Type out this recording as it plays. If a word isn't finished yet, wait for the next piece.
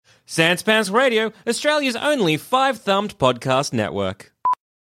Sans Pants Radio, Australia's only five-thumbed podcast network.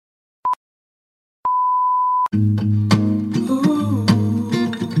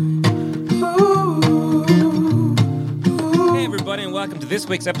 Hey everybody, and welcome to this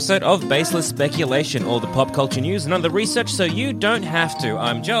week's episode of Baseless Speculation, all the pop culture news and other research so you don't have to.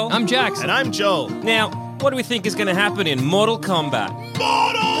 I'm Joel. I'm Jackson. And I'm Joel. Now, what do we think is going to happen in Mortal Kombat?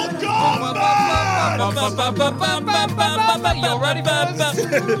 Mortal Kombat! You ready?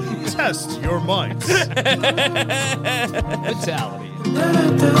 Test your minds. Fatality.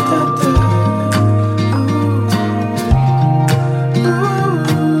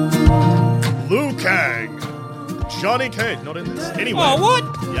 Liu Kang. Johnny Cage. Not in this. Anyway. Oh, what?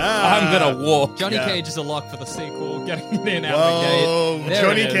 Yeah. I'm going to walk. Johnny Yeah. Cage is a lock for the sequel. Getting it in out Whoa, the gate. There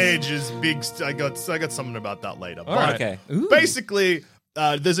Johnny it is. Cage is big. I got something about that later. All right. Okay. Ooh. Basically,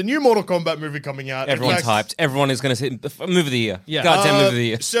 there's a new Mortal Kombat movie coming out. In Everyone's fact, hyped. Everyone is going to say, movie of the year. Yeah. Goddamn movie of the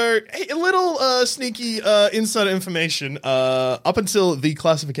year. So, hey, a little sneaky insider information. Up until the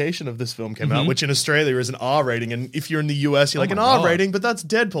classification of this film came out, which in Australia is an R rating, and if you're in the US, you're like an my R God. rating, but that's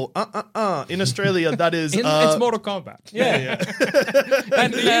Deadpool. In Australia, that is It's Mortal Kombat. Yeah.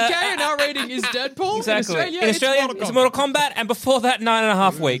 In the UK, an R rating is Deadpool. Exactly. In Australia, it's Mortal Kombat, and before that,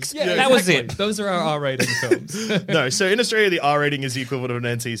 9.5 weeks. Yeah, that was exactly. it. Those are our R rating films. No, so in Australia, the R rating is the equivalent of an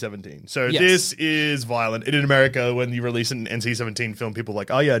NC-17. So Yes. this is violent. And in America, when you release an NC-17 film, people are like,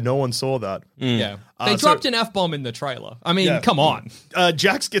 oh yeah, no one saw that. Yeah. They so- dropped an F-bomb in the trailer. I mean, Yeah. come on.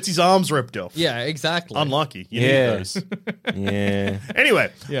 Jax gets his arms ripped off. Yeah, exactly. Unlucky. You Yeah. need those. Yeah.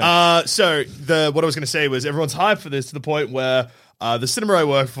 Anyway, Yeah. so what I was going to say was everyone's hyped for this to the point where the cinema I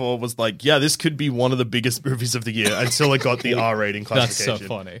work for was like, yeah, this could be one of the biggest movies of the year until it got the R rating That's so classification.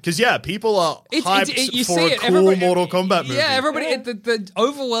 funny. Because, yeah, people are hyped you for see a it, cool everybody- Mortal Kombat movie. Yeah, everybody. The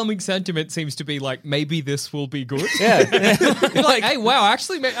overwhelming sentiment seems to be like, maybe this will be good. Yeah. Like, hey, wow,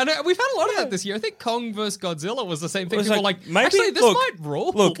 actually, and we've had a lot of that this year. I think Kong vs. Godzilla was the same thing. It was People were like, maybe- actually, this look, might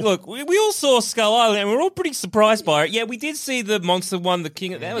roll. Look, we all saw Skull Island, and we were all pretty surprised by it. Yeah, we did see the monster one, the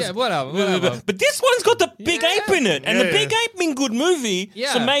king. That was, Yeah, whatever. But this one's got the big Yeah. ape in it, and Yeah, the big yeah. ape mean good movie,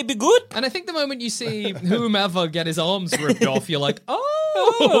 Yeah. so maybe good. And I think the moment you see whomever get his arms ripped off, you're like,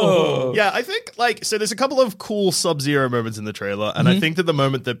 oh. Yeah, I think so there's a couple of cool Sub-Zero moments in the trailer, and I think that the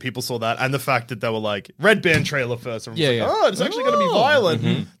moment that people saw that, and the fact that they were like Red Band trailer first, everyone's Yeah, like, yeah. oh, it's actually going to be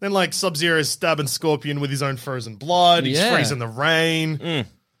violent. Then like Sub-Zero stabbing Scorpion with his own frozen blood. He's Yeah. freezing the rain.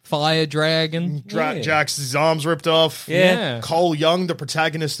 Fire dragon. Jax's arms ripped off. Yeah. Cole Young, the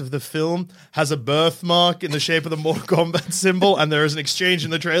protagonist of the film, has a birthmark in the shape of the Mortal Kombat symbol, and there is an exchange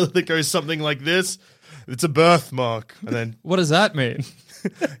in the trailer that goes something like this. It's a birthmark. And then What does that mean?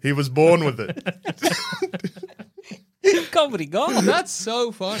 he was born with it. Comedy God. That's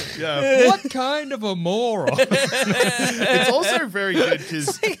so funny. Yeah. What kind of a moron? It's also very good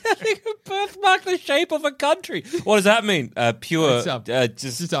because Birthmark the shape of a country. What does that mean? Pure, It's a-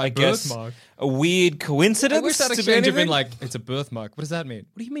 just a I guess birthmark. a weird coincidence. I wish that to be exchange had been anything? like, it's a birthmark. What does that mean?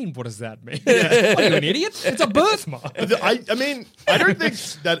 What do you mean, what does that mean? Are you an idiot? It's a birthmark. I mean, I don't think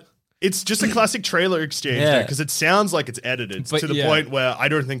that it's just a classic trailer exchange Yeah. because it sounds like it's edited But to the yeah. point where I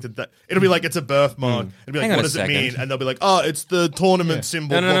don't think that it'll be like it's a birthmark. It'll be like, Hang on what a does it second. mean? And they'll be like, oh, it's the tournament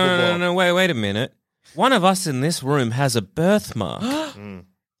symbol. No, no, blah, no, blah, no, blah. no, wait a minute. One of us in this room has a birthmark.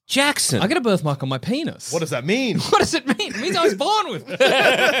 Jackson. I got a birthmark on my penis. What does that mean? What does it mean? It means I was born with it.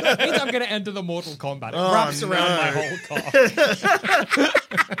 It means I'm going to enter the Mortal Kombat. It wraps around my whole cock.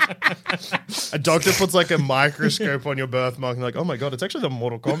 A doctor puts like a microscope on your birthmark and like, oh my god, it's actually the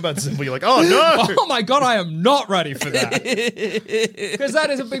Mortal Kombat symbol. You're like, oh no. Oh my god, I am not ready for that. Because that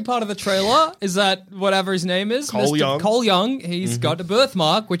is a big part of the trailer, is that whatever his name is, Cole Young. Cole Young, he's got a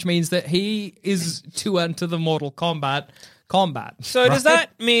birthmark, which means that he is to enter the Mortal Kombat combat. So does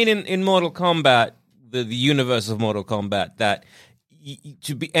that mean in Mortal Kombat, the universe of Mortal Kombat, that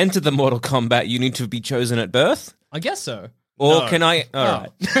to enter the Mortal Kombat, you need to be chosen at birth? I guess so. Or No. can I... All Oh.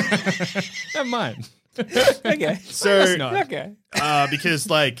 right. Never mind. Okay. So not. Okay. because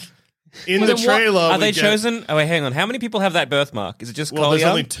like in Well, the then what- trailer, Are we they get- chosen? Oh, wait, hang on. How many people have that birthmark? Is it just Well, Cole there's Young?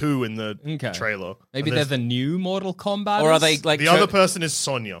 only 2 in the Okay. trailer. Maybe And they're there's- the new Mortal Kombat. Or are they like... the other person is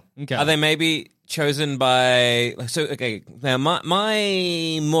Sonya. Okay. Are they maybe chosen by... So, okay, now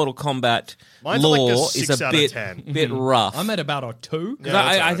my Mortal Kombat Mine's like a lore 6 is a out of bit, 10. bit rough. I'm at about a 2. Yeah, that's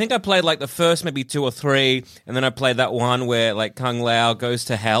I alright. think I played like the first maybe 2 or 3, and then I played that one where like Kung Lao goes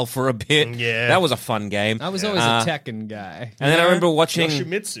to hell for a bit. Yeah. That was a fun game. I was always a Tekken guy. And then I remember watching...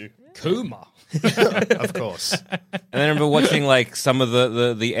 Yoshimitsu, Kuma. of course. And then I remember watching like some of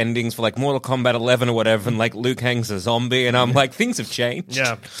the endings for like Mortal Kombat 11 or whatever, and like Liu Kang's a zombie, and I'm like, things have changed.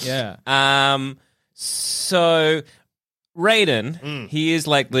 Yeah. Yeah. So Raiden, he is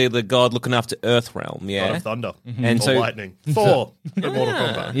like the god looking after Earthrealm, yeah? God of Thunder. And Or so- lightning. Thor. in Mortal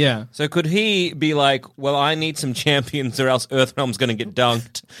Kombat. Yeah. So could he be like, well, I need some champions or else Earthrealm's going to get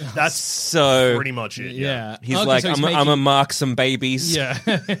dunked? That's So pretty much it. Yeah. he's Okay, like, so I'm making- going to mark some babies. Yeah.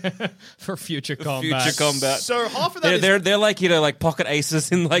 For future combat. Future combat. So half of that is They're like, like pocket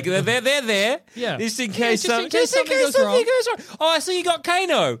aces and like they're there. Yeah. Just in Yeah, case, just in case something goes wrong. goes wrong. Oh, I see you got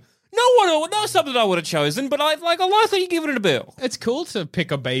Kano. Not something I would have chosen, but I like that you give it a bill. It's cool to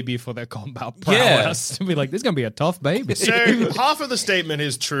pick a baby for their combat Yeah. prowess. To be like, this is going to be a tough baby. So half of the statement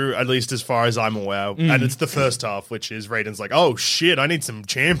is true, at least as far as I'm aware, and it's the first half, which is Raiden's like, "Oh shit, I need some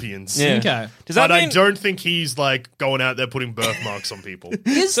champions." Yeah. Okay. Does that But I mean don't think he's like going out there putting birthmarks on people.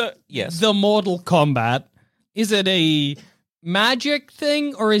 so? Yes. The Mortal Kombat, is it a magic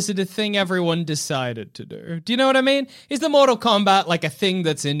thing or is it a thing everyone decided to do? Do you know what I mean? Is the Mortal Kombat like a thing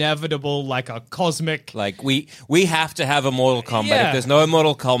that's inevitable, like a cosmic... Like we have to have a Mortal Kombat. Yeah. If there's no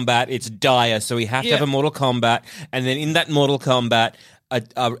Mortal Kombat, it's dire. So we have to Yeah. have a Mortal Kombat, and then in that Mortal Kombat,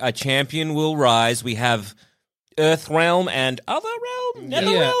 a champion will rise. We have Earthrealm and Other Realm,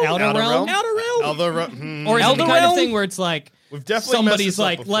 Nether Yeah, Realm, Outer Realm? Outer Realm. Or is it Elder the kind of Realm? thing where it's like... We've definitely somebody's messed this up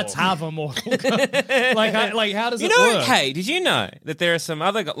like, before. let's have a Mortal Kombat. like, how does You it know, work? hey, did you know that there are some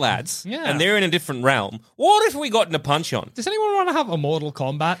other lads, Yeah. and they're in a different realm? What if we got in a punch on? Does anyone want to have a Mortal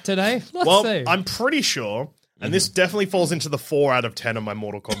Kombat today? Let's Well, see. I'm pretty sure, and this definitely falls into the 4 out of 10 of my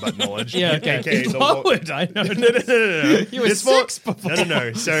Mortal Kombat knowledge. Yeah, okay. AKA the What wa- would I know? No. You were This 6 before.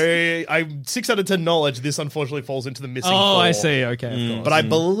 No. So I'm 6 out of 10 knowledge. This unfortunately falls into the missing 4. Oh, I see. Okay, of course. But I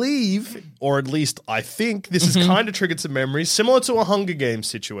believe, or at least I think, this has kind of triggered some memories, similar to a Hunger Games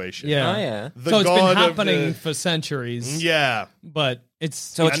situation. Yeah. Oh, yeah. The So it's been god of happening the- for centuries, Yeah. but it's...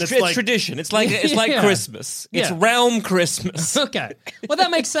 So And it's, it's like- tradition. It's like Yeah. Christmas. It's Yeah. realm Christmas. Okay. Well, that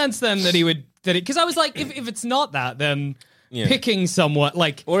makes sense then that he would... Because I was like, if it's not that, then picking someone...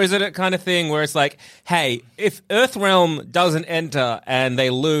 Like, Or is it a kind of thing where it's like, hey, if Earthrealm doesn't enter and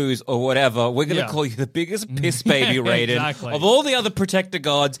they lose or whatever, we're going to Yeah. call you the biggest piss baby, Raiden, Exactly. of all the other protector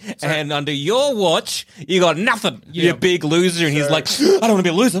gods, and under your watch, you got nothing. Yeah. You're a big loser. And he's like, I don't want to be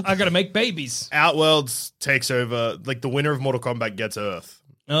a loser. I got to make babies. Outworlds takes over, like the winner of Mortal Kombat gets Earth.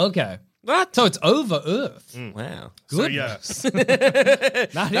 Okay. What? So it's over Earth. Wow. So yeah.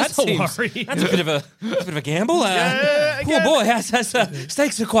 That is a seems- worry. That's a bit of a gamble. Yeah, Poor again. boy,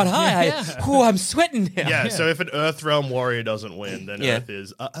 stakes are quite high. Yeah. I'm sweating now. Yeah, so if an Earth Realm warrior doesn't win, then Yeah. Earth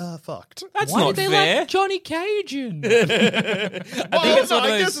is fucked. That's Why not did they fair. let Johnny Cage in? Well, it's no, one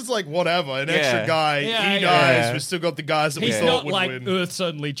of I those- guess it's like whatever. An Yeah. extra guy, Yeah, he yeah. dies. Yeah. We've still got the guys that we He's thought not would like win. Earth's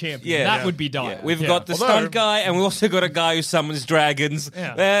only champion. Yeah. That Yeah. would be dire. We've Yeah. got the Although- stunt guy, and we also got a guy who summons dragons.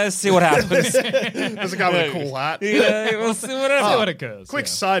 Yeah. Let's see what happens. There's a guy with a cool hat. Yeah, we'll see what See happens. what occurs. Quick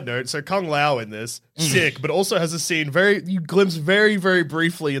yeah. side note: so Kung Lao in this sick, but also has a scene you glimpse very very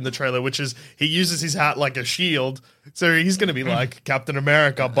briefly in the trailer, which is he uses his hat like a shield. So he's going to be like Captain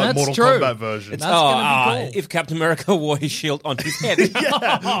America, but That's Mortal true. Kombat version. That's gonna be cool. If Captain America wore his shield on his head.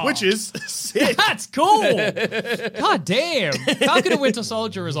 Yeah, which is sick. That's cool. God damn. Falcon and Winter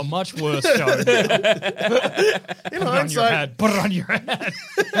Soldier is a much worse show. In Put it on your hindsight, head. Put it on your head.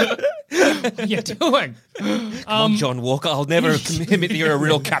 What are you doing? John Walker, I'll never admit that you're a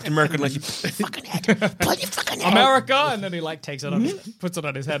real Captain America unless you fucking head. Pull your fucking head. America, and then he like takes it on, puts it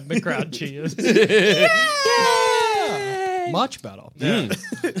on his head, and the crowd cheers. Much better.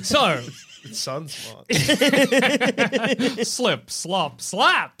 So, Sun smart. slip, slop,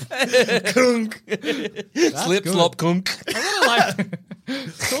 slap. Kunk. Slip, good. slop, kunk. I really like.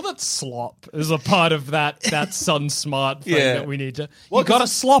 So that slop is a part of that sun smart thing Yeah. that we need to. Well, You got to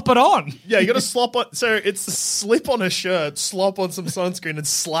 'cause slop it on. Yeah, you got to slop on. So it's slip on a shirt, slop on some sunscreen, and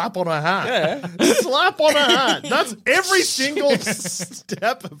slap on a hat. Yeah. Slap on a hat. That's every single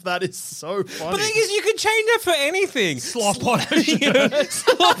step of that is so funny. But the thing is, you can change that for anything. Slop on a shirt.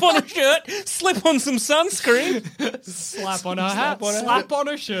 Slap on a shirt, slip on some sunscreen, Slap on a hat. on a Slap on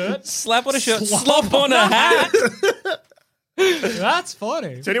a shirt. slap on a shirt, Slop slop on a hat. That's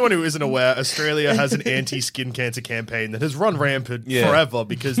funny. To anyone who isn't aware, Australia has an anti-skin cancer campaign that has run rampant Yeah. forever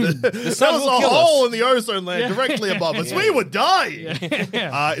because there was sun a will kill hole us. in the ozone layer directly above us. We would die.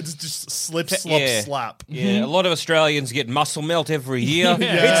 Yeah. It's just slip, slop, Yeah. slap. Yeah, a lot of Australians get muscle melt every year.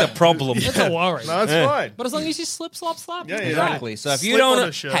 It's a problem. It's a worry. No, that's fine. But as long as you slip, slop, slap. Yeah, it's yeah. great. Exactly. So if Slip you don't, on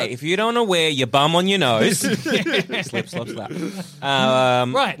a shirt. hey, if you don't know where your bum on your nose, slip, slop, slap.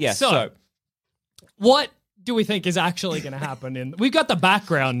 Right, Yeah. so- So What do we think is actually going to happen? We've got the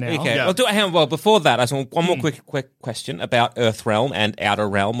background now. Okay. Yeah. Well, before that, I just want one more quick question about Earth Realm and Outer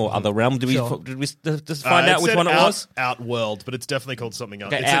Realm or Other Realm. Did we just find out which one it was? Outworld, but it's definitely called something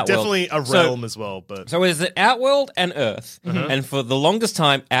else. Okay, It's definitely a realm as well. But So is it Outworld and Earth? And for the longest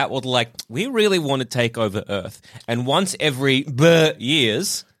time, Outworld we really want to take over Earth. And once every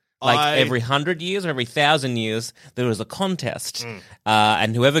years, every 100 years or every 1,000 years, there is a contest.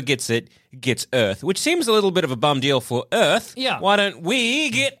 And whoever gets it gets Earth, which seems a little bit of a bum deal for Earth. Yeah. Why don't we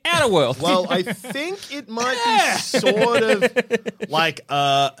get Outer World? well, I think it might be sort of like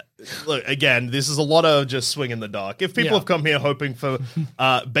look, again, this is a lot of just swing in the dark. If people have come here hoping for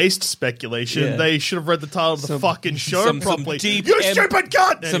based speculation, they should have read the title of the fucking show properly. deep You stupid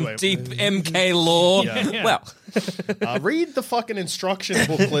cunt! Some Anyway. deep MK lore. Yeah. Well, Read the fucking instruction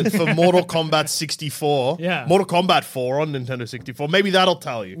booklet for Mortal Kombat 64. Yeah. Mortal Kombat 4 on Nintendo 64. Maybe that'll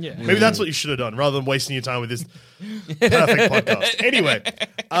tell you. Yeah. Maybe that's what you should have done rather than wasting your time with this perfect podcast. Anyway,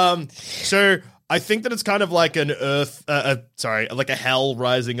 so I think that it's kind of like an like a hell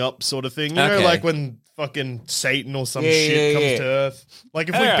rising up sort of thing. You know, Okay. like when fucking Satan or some Yeah, shit yeah, comes yeah. to Earth. Like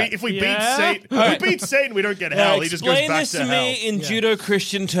if we beat Yeah. Satan, we beat Satan, we don't get hell. He just goes explain back this to to hell. me in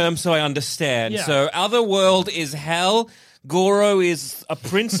Judo-Christian terms so I understand. Yeah. So, Otherworld is hell. Goro is a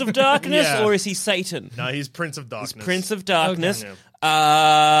prince of darkness, Yeah. or is he Satan? No, he's Prince of Darkness. Prince of darkness. Okay.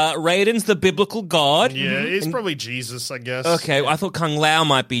 Raiden's the biblical god. Yeah, he's probably Jesus, I guess. Okay, I thought Kung Lao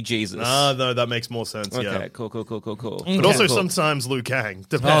might be Jesus. No, that makes more sense. Okay, Yeah. cool. But also sometimes Liu Kang.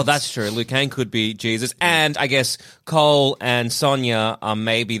 Depends. Oh, that's true. Liu Kang could be Jesus. And I guess Cole and Sonya are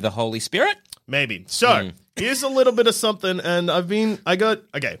maybe the Holy Spirit? Maybe. So here's a little bit of something, and I got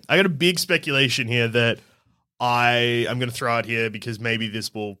a big speculation here that I'm going to throw out here because maybe it's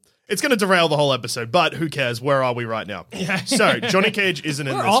going to derail the whole episode, but who cares? Where are we right now? So Johnny Cage isn't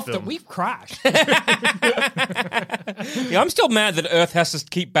in We're this off film. we've crashed. Yeah, I'm still mad that Earth has to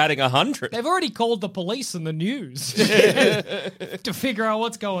keep batting 100. They've already called the police and the news to figure out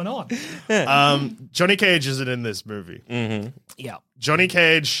what's going on. Johnny Cage isn't in this movie. Yeah. Johnny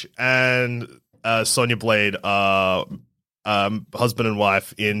Cage and Sonya Blade are husband and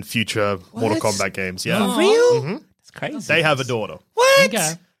wife in future Mortal Kombat games. Yeah. For real? That's crazy. They have a daughter What?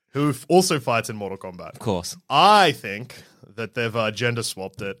 Okay. who also fights in Mortal Kombat. Of course. I think that they've gender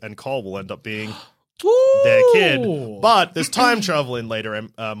swapped it, and Cole will end up being their kid. But there's time travel in later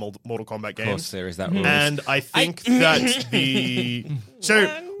Mortal Kombat games. Of course, there is that rule. And I think that So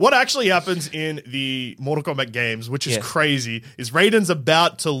what actually happens in the Mortal Kombat games, which is crazy, is Raiden's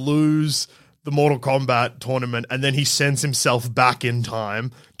about to lose the Mortal Kombat tournament, and then he sends himself back in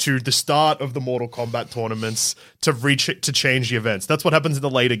time to the start of the Mortal Kombat tournaments to change the events. That's what happens in the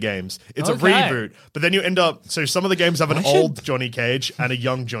later games. It's a Okay. reboot. But then you end up... So some of the games have an old Johnny Cage and a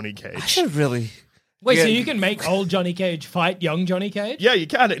young Johnny I Cage. should really... Wait, so Yeah. you can make old Johnny Cage fight young Johnny Cage? Yeah, you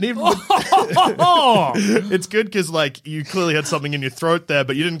can. And even Oh! it's good because like you clearly had something in your throat there,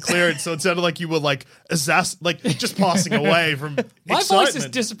 but you didn't clear it, so it sounded like you were like just passing away from My excitement. voice is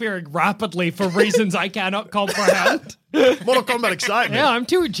disappearing rapidly for reasons I cannot comprehend. Mortal Kombat excitement. Yeah, I'm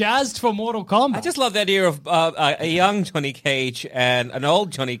too jazzed for Mortal Kombat. I just love the idea of a young Johnny Cage and an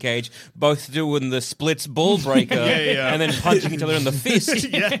old Johnny Cage both doing the splits ball breaker yeah. and then punching each other in the fist.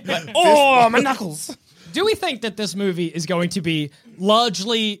 Yeah. Oh, my knuckles. Do we think that this movie is going to be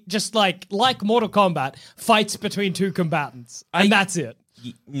largely just like Mortal Kombat, fights between two combatants, and that's it?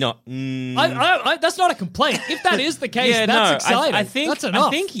 No. That's not a complaint. If that is the case, that's exciting. I think that's enough.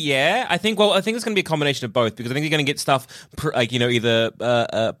 I think it's going to be a combination of both because I think you're going to get stuff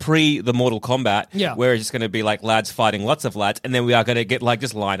either pre the Mortal Kombat, where it's just going to be like lads fighting lots of lads, and then we are going to get like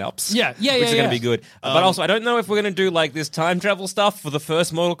just lineups, which is going to be good. But also, I don't know if we're going to do like this time travel stuff for the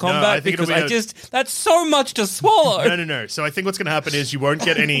first Mortal Kombat I think it'll because be that's so much to swallow. No. So I think what's going to happen is you won't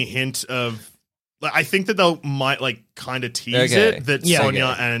get any hint of. Like, I think that they might like kind of tease it that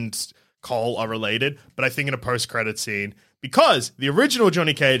Sonya and Cole are related, but I think in a post-credit scene. Because the original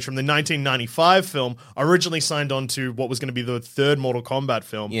Johnny Cage from the 1995 film originally signed on to what was going to be the third Mortal Kombat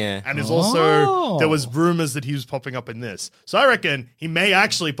film. Yeah. And is also, there was rumors that he was popping up in this. So I reckon he may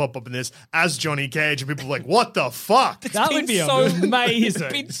actually pop up in this as Johnny Cage, and people are like, what the fuck? that would be It's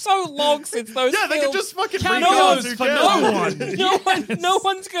amazing. been so long since those Yeah, they could films. just fucking Count bring it on. those Who for cares? no one. No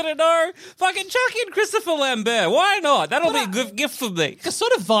one's gonna know. Fucking Chucky and Christopher Lambert. Why not? That'll be a good gift for me. The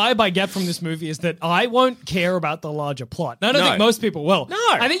sort of vibe I get from this movie is that I won't care about the larger plot. not. I don't No. think most people will. No.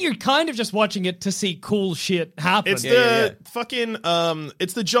 I think you're kind of just watching it to see cool shit happen. It's Yeah.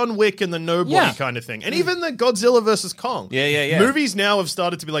 it's the John Wick and the Nobody Yeah. kind of thing. And even the Godzilla versus Kong. Yeah. Movies now have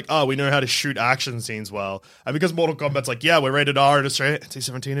started to be like, oh, we know how to shoot action scenes well. And because Mortal Kombat's like, yeah, we're rated R in Australia,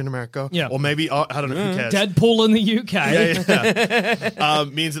 T-17 in America. Yeah. Or maybe, I don't know, who cares? Deadpool in the UK. Yeah.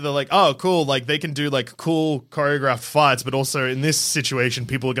 Means that they're like, oh, cool. Like they can do like cool choreographed fights, but also in this situation,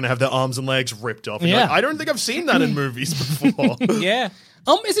 people are going to have their arms and legs ripped off. And you're Yeah. like, I don't think I've seen that in movies before. Yeah.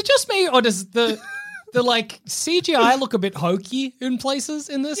 Is it just me, or does the like CGI look a bit hokey in places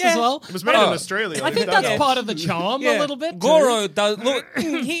in this as well? It was made in Australia. I think that's part of the charm a little bit. too. Goro does look.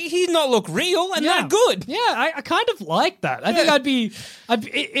 He not look real and not good. Yeah, I kind of like that. I think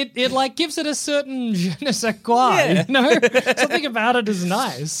it like gives it a certain je ne sais quoi, Yeah. you know? Something about it is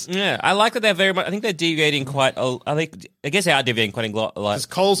nice. Yeah, I like that they're very much. I think they're deviating quite. I guess they are deviating quite a lot. Like, Because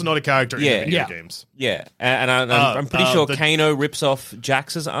Cole's not a character in Yeah. the video Yeah. games. yeah, and I'm pretty sure the- Kano rips off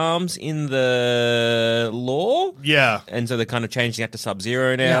Jax's arms in the lore. Yeah. And so they're kind of changing that to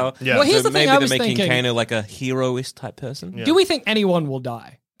Sub-Zero now. Yeah. Well, here's So the thing maybe I they're was making thinking. Kano like a heroist type person. Do we think anyone will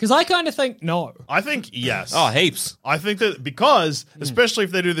die? Because I kind of think no. I think yes. Oh, heaps. I think that because, especially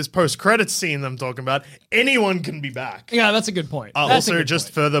if they do this post-credits scene I'm talking about, anyone can be back. Yeah, that's a good point. That's a Also, good just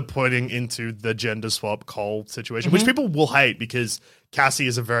point. further pointing into the gender swap Cole situation, which people will hate because Cassie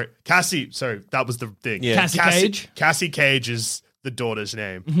is sorry, that was the thing. Yeah. Cassie Cage? Cassie Cage is the daughter's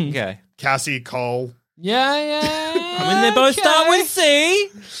name. Okay. Cassie Cole. Yeah. I mean, they both start with C.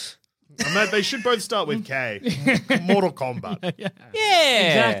 I mean, they should both start with K. Mortal Kombat. Yeah,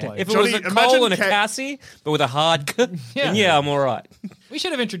 Exactly. If it was Johnny, a Cole and a imagine Cassie, but with a hard K, then yeah, I'm all right. We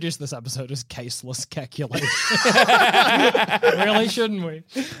should have introduced this episode as caseless calculation. Really, shouldn't we?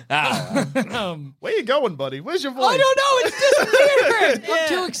 Where you going, buddy? Where's your voice? I don't know. It's disappeared. I'm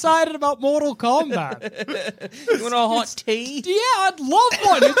too excited about Mortal Kombat. You want a hot tea? Yeah, I'd love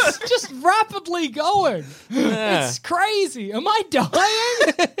one. It's just rapidly going. It's crazy. Am I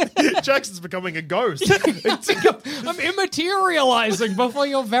dying? Jackson's becoming a ghost. I'm immaterializing before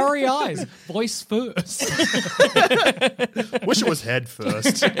your very eyes. Voice first. Wish it was head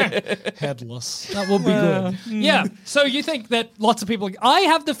first. Headless. That would be good. Yeah. So you think that lots of people... I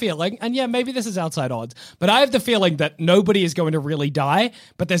have the feeling, and yeah, maybe this is outside odds, but I have the feeling that nobody is going to really die,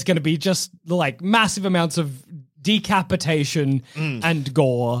 but there's going to be just like massive amounts of decapitation and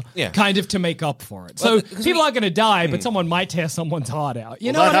gore kind of to make up for it. So people aren't going to die, but someone might tear someone's heart out.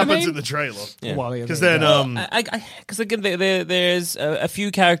 You know that what I happens mean? in the trailer. Well, yeah, Because there you then, go. Because again, there's a few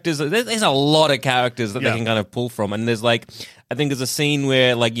characters. There's a lot of characters that they can kind of pull from, and there's like, I think there's a scene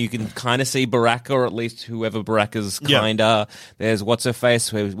where like you can kind of see Baraka, or at least whoever Baraka's kind of. There's what's her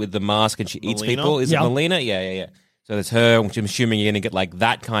face with the mask, and she eats Melina? people. Is Yeah. it Melina? Yeah. So there's her, which I'm assuming you're going to get like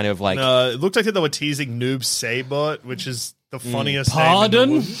that kind of like. it looked like they were teasing Noob Saibot, which is the funniest Pardon?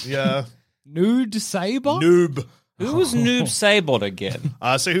 name in the movie. Yeah. Nude Saber? Noob. Who was Noob Sabot again?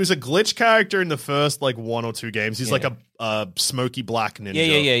 So he was a glitch character in the first like 1 or 2 games. He's like a smoky black ninja.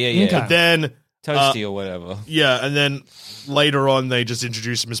 Yeah. Okay. But then Toasty or whatever. yeah, and then later on they just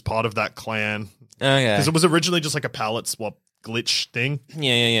introduced him as part of that clan. Okay. Because it was originally just like a palette swap glitch thing.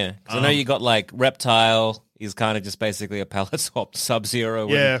 Yeah. 'Cause I know you got like Reptile. He's kind of just basically a palette swap Sub-Zero.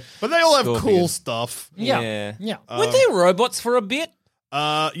 Yeah. But they all have Scorpion. cool stuff. Yeah. Weren't they robots for a bit?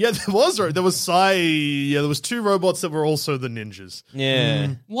 Yeah, there was there was 2 robots that were also the ninjas. Yeah.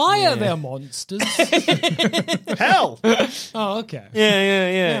 Why are there monsters? Hell. Oh, okay.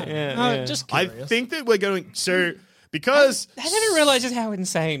 Yeah. Just I curious. think that we're going because I didn't realize just how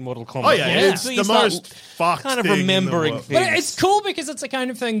insane Mortal Kombat oh yeah, was. it's So you the start most fucked kind of thing in the remembering world. things. But it's cool because it's the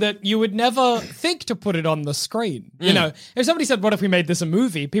kind of thing that you would never think to put it on the screen. You know, if somebody said, "What if we made this a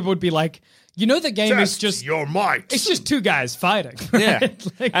movie?" People would be like, "You know, the game is Test just your might. it's just 2 guys fighting." Yeah. right?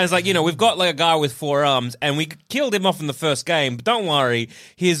 Like, And it's like, we've got like a guy with 4 arms and we killed him off in the first game, but don't worry,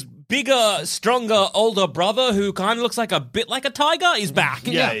 his bigger, stronger, older brother who kind of looks like a bit like a tiger is back.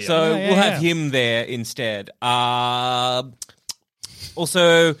 Yeah. So Yeah, we'll have yeah. him there instead.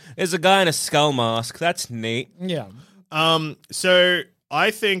 Also, there's a guy in a skull mask. That's neat. yeah. So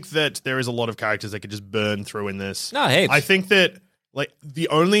I think that there is a lot of characters that could just burn through in this. No, heaps. I think that like the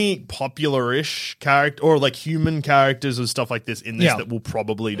only popular-ish character or like human characters or stuff like this in this Yeah. that will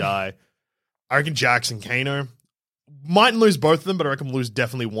probably die. I reckon Jax and Kano. Mightn't lose both of them, but I reckon we'll lose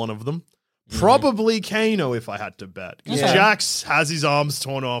definitely one of them. Probably Kano if I had to bet. Because Okay. Jax has his arms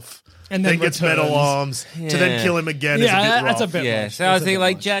torn off. And then then gets returns. metal arms, to then kill him again is a bit rough. that's a bit Yeah, much. so I was That's a thinking bit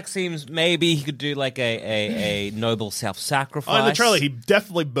like much. Jack seems maybe he could do like a noble self-sacrifice. Oh, in the trailer, he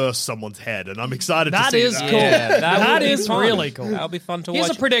definitely burst someone's head, and I'm excited to That see is that. cool. Yeah, That would be is fun. really cool. That'll be fun to Here's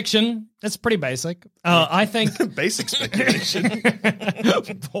watch. a prediction. It's pretty basic. I think Basic speculation.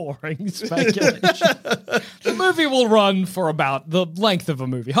 boring speculation. The movie will run for about the length of a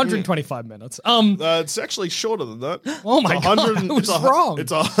movie, 125 minutes. It's actually shorter than that. Oh my It's God, 100 I was it's a- wrong.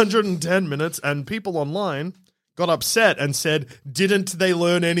 It's 110 minutes, and people online got upset and said, "Didn't they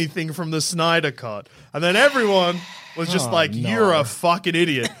learn anything from the Snyder Cut?" And then everyone was just like, "You're a fucking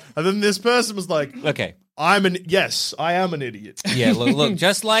idiot." And then this person was like, Okay. I am an idiot." Yeah, look,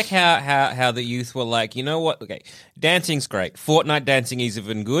 just like how the youth were like, you know what? Okay, dancing's great. Fortnite dancing is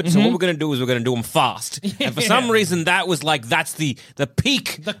even good. So what we're going to do is we're going to do them fast. And for some reason, that was like that's the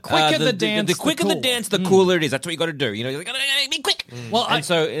peak. The quicker the dance, the quicker the the cooler. dance, the cooler it is. That's what you got to do. You know, you're like, be quick. Well,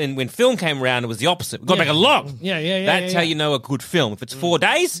 and when film came around, it was the opposite. We got to make it long. Yeah. That's how you know a good film. If it's 4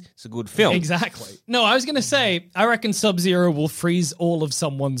 days, it's a good film. Exactly. No, I was going to say, I reckon Sub-Zero will freeze all of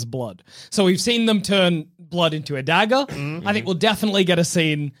someone's blood. So we've seen them turn blood into a dagger. I think we'll definitely get a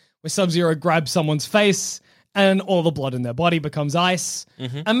scene where Sub-Zero grabs someone's face and all the blood in their body becomes ice,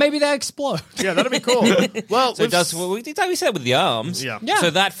 and maybe they explode. Yeah, that'd be cool. Well, So it does what we said with the arms. Yeah. Yeah. So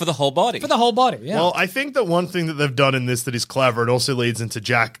that for the whole body. For the whole body, yeah. Well, I think that one thing that they've done in this that is clever, and also leads into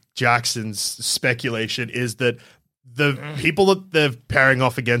Jackson's speculation, is that the people that they're pairing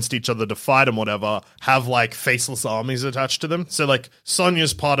off against each other to fight and whatever have like faceless armies attached to them. So like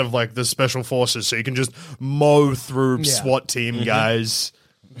Sonya's part of like the special forces, so you can just mow through SWAT team guys.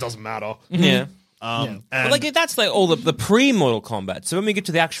 Doesn't matter. yeah. And But like that's like all the pre-Mortal Kombat. So when we get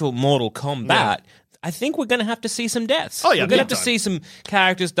to the actual Mortal Kombat, I think we're going to have to see some deaths. Oh, yeah, we're going to have big to time. see some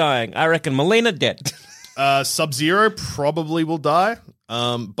characters dying. I reckon Melina dead. Sub-Zero probably will die,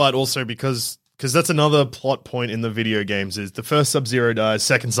 but also because that's another plot point in the video games is the first Sub-Zero dies,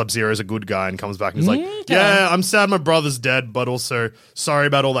 second Sub-Zero is a good guy and comes back and is like, yeah, I'm sad my brother's dead, but also sorry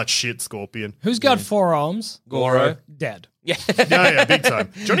about all that shit, Scorpion. Who's got 4 arms? Goro. Dead. Yeah, big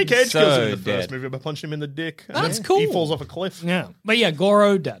time. Johnny Cage So kills him in the first dead. movie by punching him in the dick. and That's then cool. He falls off a cliff. Yeah. But yeah,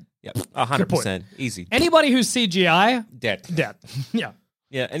 Goro, dead. Yep, 100%. Easy. Anybody who's CGI, Dead. dead. Yeah.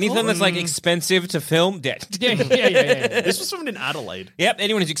 Yeah, anything that's like expensive to film, dead. Yeah. This was filmed in Adelaide. Yep,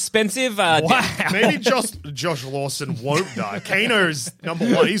 anyone who's expensive, dead. Wow. Maybe just Josh Lawson won't die. Kano's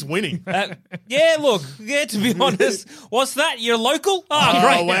number 1. He's winning. Yeah, look, to be honest, what's that? You're local? Oh, Oh,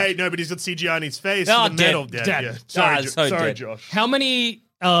 great. wait, no, but he's got CGI on his face. Oh, and the metal dead. dead. Dead. Yeah. Sorry, Ah, so sorry dead. Josh. How many,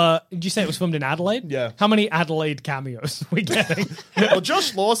 did you say it was filmed in Adelaide? Yeah. How many Adelaide cameos are we getting? Well,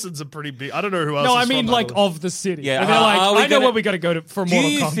 Josh Lawson's a pretty big. I don't know who else. No, is I mean from like Adelaide. of the city. Yeah, And they're like, are we I know gonna- where we got to go to for Do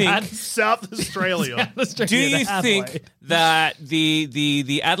Mortal you Kombat. think- South Australia. Do you think that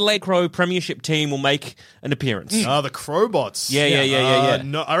the Adelaide Crow Premiership team will make an appearance? The Crowbots. Yeah.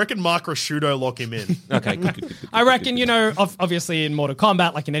 No, I reckon Mark Rashudo lock him in. Okay, good. I reckon, obviously in Mortal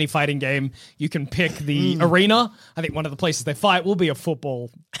Kombat, like in any fighting game, you can pick the arena. I think one of the places they fight will be a football.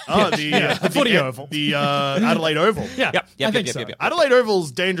 The footy oval. The Adelaide Oval. Yeah, Yep, I think so. yep. Adelaide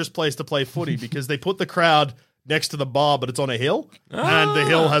Oval's a dangerous place to play footy because they put the crowd next to the bar, but it's on a hill, and the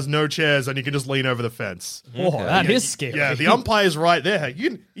hill has no chairs, and you can just lean over the fence. Oh, that is scary. Yeah, the umpire's right there.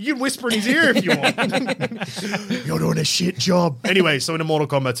 You can whisper in his ear if you want. You're doing a shit job. Anyway, so in a Mortal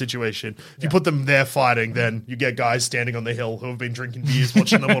Kombat situation, if you put them there fighting, then you get guys standing on the hill who have been drinking beers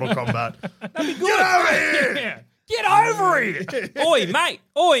watching the Mortal Kombat. That'd be good. Get over here! Yeah. Get over here! Oi, mate!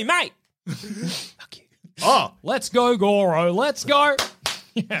 Oi, mate! Oh, Let's go, Goro. Let's go.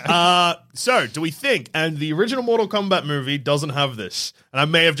 so do we think? And the original Mortal Kombat movie doesn't have this. And I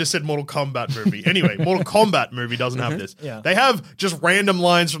may have just said Mortal Kombat movie. Anyway, Mortal Kombat movie doesn't have this. Yeah. They have just random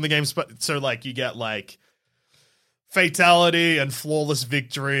lines from the game. So like you get like fatality and flawless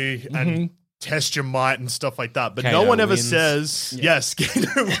victory and test your might and stuff like that. But no Kano one ever wins. says yes,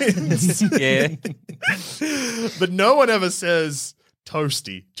 Kano wins. Yeah. But no one ever says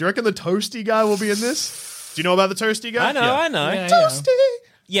Toasty. Do you reckon the Toasty guy will be in this? Do you know about the Toasty guy? I know. Yeah, yeah. Toasty.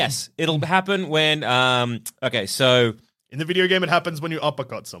 Yes, it'll happen when, okay, so In the video game, it happens when you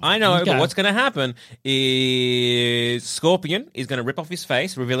uppercut someone. I know, Okay. but what's going to happen is Scorpion is going to rip off his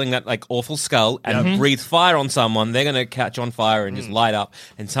face, revealing that like awful skull, and breathe fire on someone. They're going to catch on fire and just light up,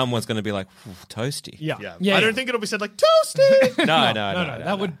 and someone's going to be like, "Toasty." Yeah. Yeah. I don't think it'll be said like Toasty. No,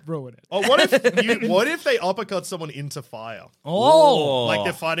 That would ruin it. Oh, what if they uppercut someone into fire? Oh. Like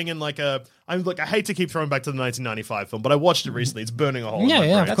they're fighting in like a. I hate to keep throwing back to the 1995 film, but I watched it recently. It's burning a hole. Yeah, in my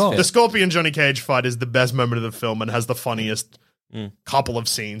yeah, brain. of course. The Scorpion Johnny Cage fight is the best moment of the film and has the funniest couple of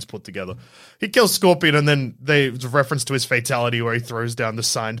scenes put together. He kills Scorpion, and then there's a reference to his fatality where he throws down the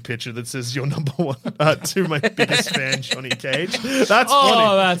signed picture that says, "You're number one to my biggest fan, Johnny Cage." That's Oh,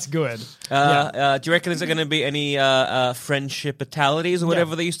 funny. that's good. Do you reckon there's going to be any friendship fatalities or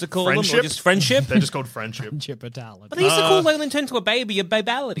whatever they used to call them? Or Friendship? just friendship? They're just called friendship. Chipitality. But they used to call when they turned into a baby a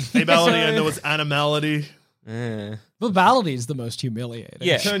babality. Babality, and there was animality. Babality is the most humiliating.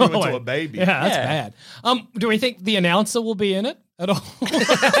 Yeah. Turned you into a baby. Yeah, that's bad. Do we think the announcer will be in it at all?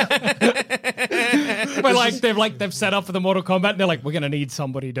 But they've set up for the Mortal Kombat and they're like, we're gonna need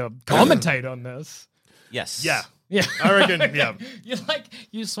somebody to commentate on this. Yes. Yeah. Yeah. I reckon, yeah.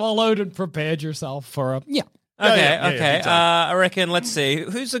 You swallowed and prepared yourself for a Okay, yeah, okay. big time. I reckon. Let's see.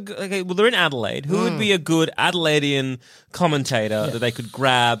 Okay, well, they're in Adelaide. Who would be a good Adelaidean commentator that they could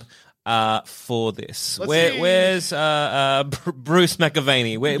grab for this? Let's see. Where's Bruce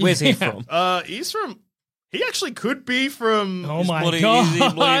McAvaney? Where's he from? He's from. He actually could be from. Oh my Bloody, god. is he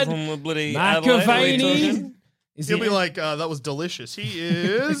bloody from bloody Adelaide? What are we McAvaney. talking? He'll be like, that was delicious. He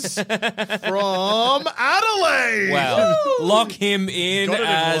is from Adelaide. Wow. Lock him in Got it in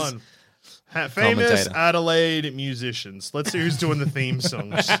as one. Famous commentator. Adelaide musicians. Let's see who's doing the theme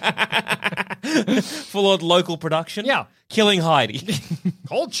songs. full on local production. Yeah. Killing Heidi.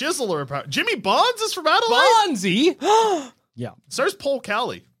 Cold Chiseler. Jimmy Bonds is from Adelaide. Bonzi. Yeah, So's Paul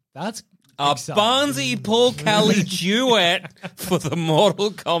Kelly. that's A exciting. Bonzi Paul Kelly duet for the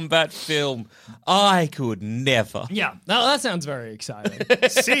Mortal Kombat film. I could never. Yeah, no, that sounds very exciting.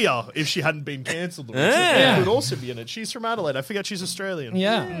 Sia, if she hadn't been cancelled. Yeah. Would also be in it. She's from Adelaide. I forget she's Australian.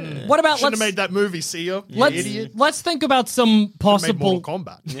 Yeah. What about Shouldn't have made that movie, Sia. You idiot. let's think about some Made possible. Mortal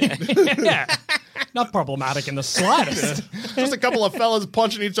Kombat. Yeah, not problematic in the slightest. Just a couple of fellas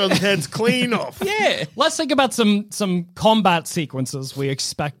punching each other's heads clean off. Yeah. Let's think about some combat sequences we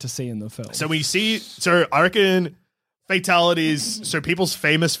expect to see in the film. So we see, so I reckon fatalities, so people's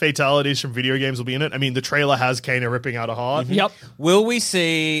famous fatalities from video games will be in it. I mean, the trailer has Kano ripping out a heart. Yep. Will we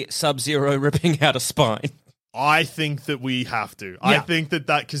see Sub-Zero ripping out a spine? I think that we have to. I Yeah. think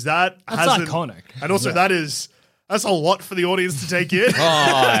because that That's hasn't. iconic. And also that's a lot for the audience to take in.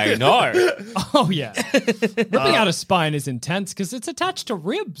 I know. Oh yeah, ripping out a spine is intense because it's attached to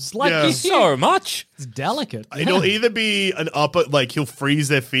ribs. Like Yeah. So much. it's delicate. It'll either be an upper, like he'll freeze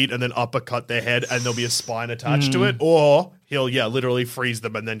their feet and then uppercut their head and there'll be a spine attached to it, or he'll literally freeze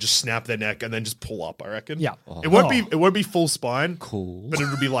them and then just snap their neck and then just pull up. I reckon. Yeah. It won't be full spine. Cool. But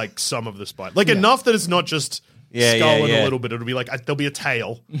it'll be like some of the spine, like enough that it's not just skull and a little bit. It'll be like there'll be a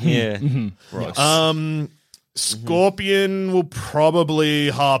tail. Yeah. Gross. Scorpion will probably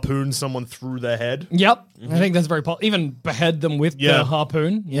harpoon someone through their head. Yep, I think that's very even behead them with Yeah. the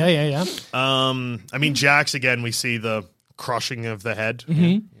harpoon. Yeah. I mean, Jax again. We see the crushing of the head.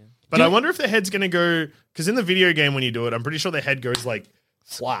 But I wonder if the head's going to go, because in the video game when you do it, I'm pretty sure the head goes like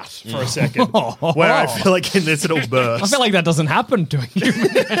flat for a second. Where I feel like in this it'll burst. I feel like that doesn't happen to you.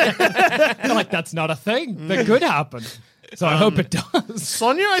 I feel like that's not a thing that could happen. So I hope it does.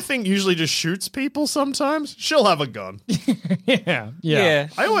 Sonya, I think, usually just shoots people sometimes. She'll have a gun. Yeah.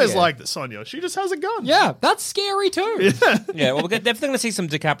 I always like that Sonya. She just has a gun. Yeah, that's scary too. Yeah, well, we're definitely going to see some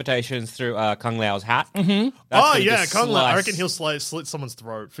decapitations through Kung Lao's hat. Oh, yeah. Kung Lao. I reckon he'll slit someone's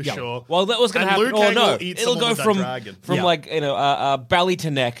throat for sure. Well, that was going to And happen. Liu Kang Oh, no. will eat It'll someone go with that from, dragon. belly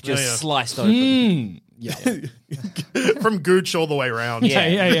to neck, just Yeah. sliced open. Yeah. From Gooch all the way around.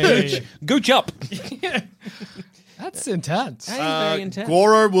 Yeah. Gooch up. That's intense. Very intense.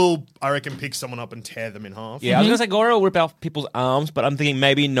 Goro will, I reckon, pick someone up and tear them in half. Yeah, I was going to say Goro will rip out people's arms, but I'm thinking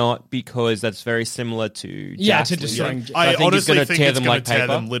maybe not because that's very similar to Yeah, to Jaxley. destroying. I think he's honestly gonna think tear it's them going like to tear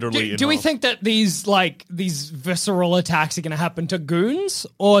paper. them literally in Do we half. think that these visceral attacks are going to happen to goons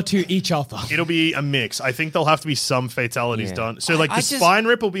or to each other? It'll be a mix. I think there'll have to be some fatalities Yeah. done. So, like, I the just- spine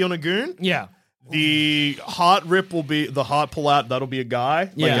rip will be on a goon. Yeah. The heart rip will be the heart pull out. That'll be a guy,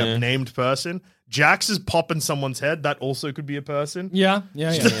 like Yeah. a named person. Jax is popping someone's head. That also could be a person. Yeah.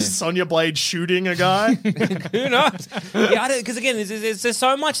 Sonya Blade shooting a guy. Who knows? Yeah, because again, there's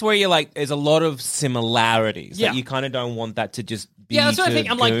so much where you're like, there's a lot of similarities Yeah. that you kind of don't want that to just be. Yeah, that's what I to think.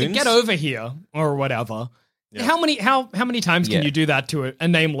 I'm like, to goons. get over here or whatever. How many times can Yeah. you do that to a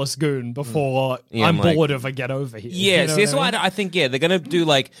nameless goon before Yeah, I'm I'm like- bored of a get over here? Yes, You know yes. what So I mean? I think they're gonna do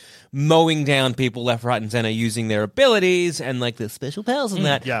like mowing down people left, right, and center using their abilities and like their special powers and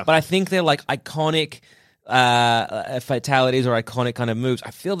that. Yeah. But I think they're like iconic fatalities or iconic kind of moves.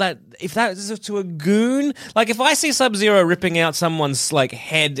 I feel that if that is to a goon, like if I see Sub-Zero ripping out someone's like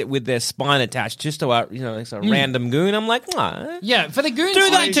head with their spine attached just to a it's a random goon, I'm like, nah. Yeah, for the goons, Do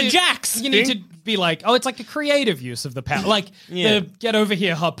you that need to Jax. You need to be like, oh, it's like a creative use of the power. Like, the get over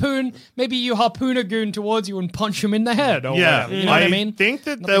here harpoon, maybe you harpoon a goon towards you and punch him in the head or whatever. You know what I mean? I think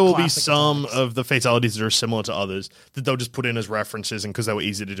that Not there the will be classic some attacks. of the fatalities that are similar to others that they'll just put in as references, and because they were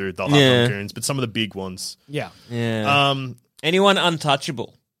easy to do, they'll have Yeah. them goons. But some of the big ones. Yeah. Yeah. Anyone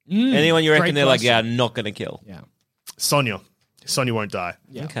untouchable? Anyone you reckon great they're like, question. yeah, I'm not going to kill? Yeah. Sonya won't die.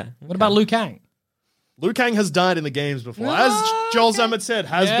 Yeah. Okay. What about Liu Kang? Liu Kang has died in the games before. As Joel Zammett said,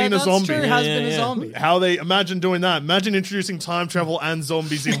 has been a that's zombie. True, has been a zombie. How they imagine doing that? Imagine introducing time travel and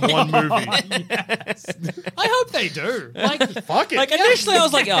zombies in one movie. I hope they do. Like, Fuck it. Like initially, I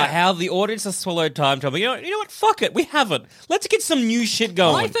was like, "Oh, how the audience has swallowed time travel." You know what? Fuck it, we haven't. Let's get some new shit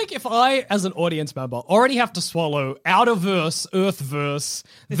going. I think if I, as an audience member, already have to swallow Outerverse, Earthverse,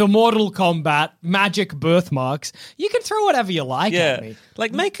 the Mortal Kombat, magic birthmarks, you can throw whatever you like at me.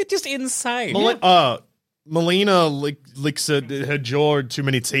 like make it just insane. Melina licks her jaw too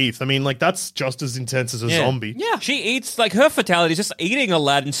many teeth. I mean, like, that's just as intense as a zombie. Yeah. She eats like her fatality is just eating a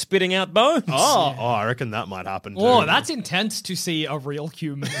lad and spitting out bones. Oh, I reckon that might happen too. Oh, that's intense to see a real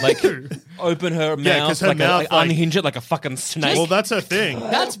human. Like do. open her mouth, 'cause her like, mouth, like- unhinge it like a fucking snake. Well, that's her thing.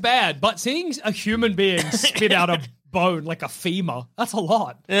 That's bad, but seeing a human being spit out a bone like a femur, that's a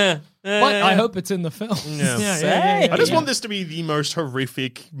lot. yeah. But I hope it's in the film. I just want this to be the most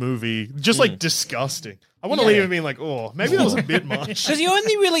horrific movie. Just like disgusting. I want to leave it being like, oh, maybe that was a bit much. Because you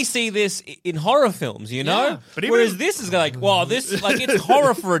only really see this in horror films, you know? Yeah. But even- Whereas this is like, wow, this like it's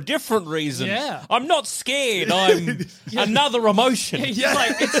horror for a different reason. Yeah. I'm not scared. I'm another emotion. Yeah,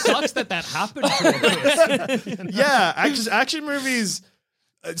 like, it sucks that happened to a person. Yeah, action movies.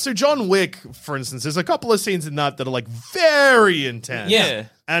 So John Wick, for instance, there's a couple of scenes in that are like very intense. Yeah.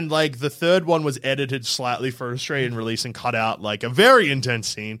 And like the third one was edited slightly for Australian release and cut out like a very intense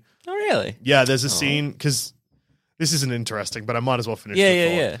scene. Oh, really? Yeah, there's a scene because this isn't interesting, but I might as well finish. Yeah,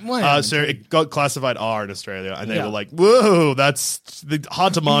 the yeah, thought. yeah. So it got classified R in Australia, and they Yeah. were like, "Whoa,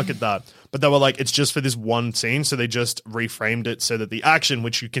 hard to market that." But they were like, "It's just for this one scene," so they just reframed it so that the action,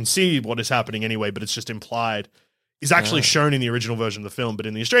 which you can see what is happening anyway, but it's just implied, is actually shown in the original version of the film. But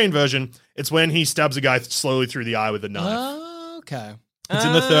in the Australian version, it's when he stabs a guy slowly through the eye with a knife. Oh, okay. It's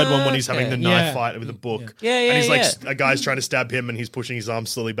in the third one when he's having the knife Yeah. fight with a book. Yeah, yeah, And he's like, yeah. a guy's trying to stab him and he's pushing his arm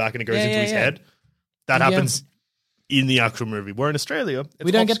slowly back and it goes Yeah, into yeah, his yeah. head. That happens in the actual movie. Where in Australia, it's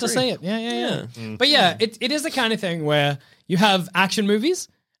We don't get to off-screen. see it. Yeah. But yeah, it is the kind of thing where you have action movies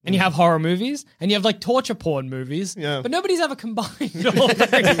and you have horror movies and you have like torture porn movies, but nobody's ever combined all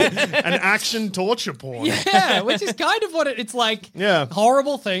three. An action torture porn. Yeah, which is kind of what it's like. Yeah.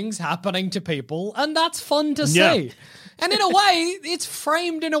 Horrible things happening to people, and that's fun to Yeah. see. And in a way, it's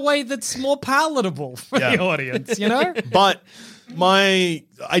framed in a way that's more palatable for Yeah. the audience, you know? But I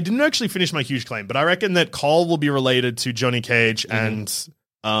didn't actually finish my huge claim, but I reckon that Cole will be related to Johnny Cage and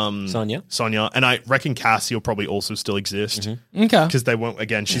Sonya. and I reckon Cassie will probably also still exist Okay. because they won't.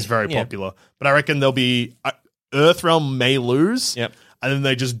 Again, she's very popular, but I reckon there'll be Earthrealm may lose. Yep. And then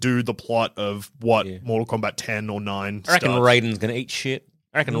they just do the plot of what Mortal Kombat 10 or 9 I reckon starts. Raiden's going to eat shit.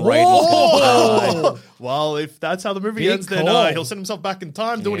 I reckon Raiden's going to die. Oh! Well, if that's how the movie Big ends, then call. he'll send himself back in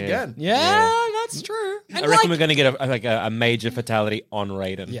time, do it Yeah. again. Yeah, that's true. And I reckon we're going to get a major fatality on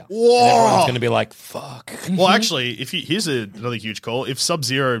Raiden. Yeah. And everyone's Whoa! going to be like, fuck. Well, actually, here's another huge call. If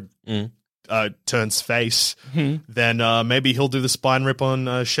Sub-Zero turns face, then maybe he'll do the spine rip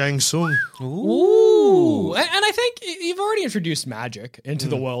on Shang Tsung. Ooh. And I think you've already introduced magic into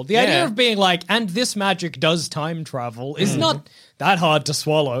the world. The idea Yeah. of being like, and this magic does time travel is not that hard to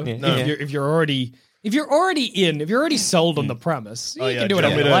swallow. If you're already sold on the premise, you can do do you whatever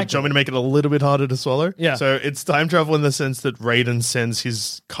want me you to, like. do you want me to make it a little bit harder to swallow? Yeah. So it's time travel in the sense that Raiden sends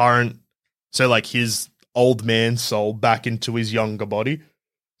his his old man soul back into his younger body.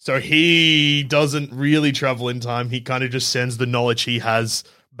 So he doesn't really travel in time. He kind of just sends the knowledge he has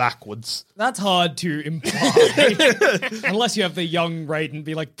backwards. That's hard to imply. Unless you have the young Raiden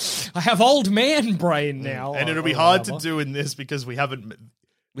be like, I have old man brain now. And or- it'll be or hard to whatever. do in this because we haven't.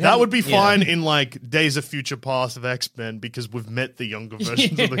 That would be fine in like Days of Future Past of X-Men because we've met the younger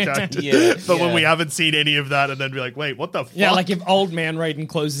versions of the characters. Yeah, But when yeah. we haven't seen any of that and then be like, wait, what the fuck? Yeah, like if old man Raiden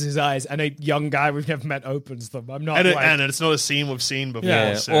closes his eyes and a young guy we've never met opens them. I'm not and like... it's not a scene we've seen before. Yeah.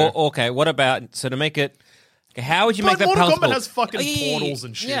 Yeah. So. Or, okay, what about, so to make it How would you make But that Mortal palatable? Kombat has fucking Oh, yeah, portals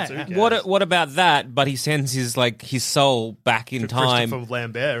and shit. yeah. So who cares? What about that? But he sends his his soul back in time. Christopher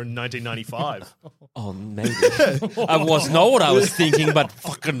Lambert in 1995. Oh, maybe. I was not what I was thinking, but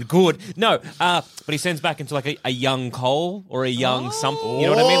fucking good. No, but he sends back into a young Cole or a young something. You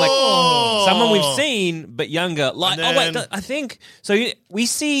know what I mean? Like someone we've seen, but younger. Like, And then- I think so.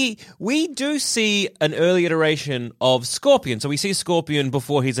 We do see an early iteration of Scorpion. So we see Scorpion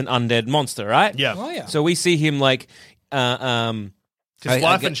before he's an undead monster, right? Yeah. Oh, yeah. So we see him His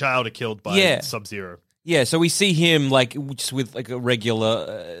wife and child are killed by Sub-Zero. Yeah, so we see him just with a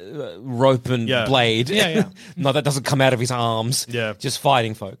regular rope and blade. Yeah. No, that doesn't come out of his arms. Yeah. Just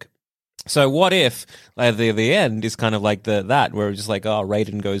fighting folk. So what if the end is kind of like that where it's just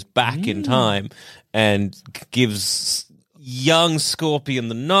Raiden goes back in time and gives young Scorpion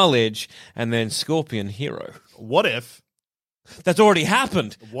the knowledge, and then Scorpion hero. What if? That's already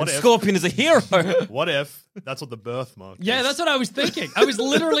happened. What if- Scorpion is a hero? What if that's what the birthmark is? Yeah, that's what I was thinking. I was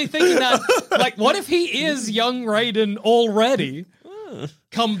literally thinking that, what if he is young Raiden already?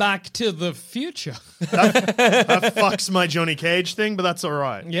 Come back to the future. That fucks my Johnny Cage thing, but that's all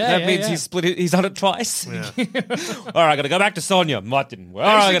right. Yeah, That means he's done it twice. Yeah. All right, I got to go back to Sonya. That didn't work.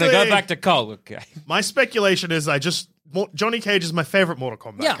 All right, I got to go Basically- back to Cole. Okay. My speculation is Johnny Cage is my favorite Mortal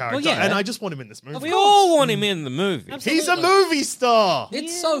Kombat Yeah, character, well, yeah. and I just want him in this movie. We all want him in the movie. He's a movie star.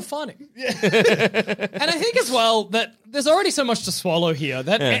 It's so funny. And I think as well that there's already so much to swallow here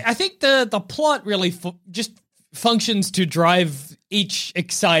that I think the plot really just functions to drive each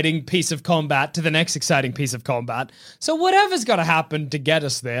exciting piece of combat to the next exciting piece of combat. So whatever's got to happen to get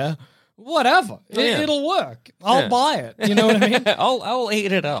us there, whatever. It'll work. I'll buy it. You know what I mean? I'll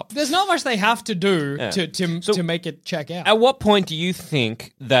eat it up. There's not much they have to do to make it check out. At what point do you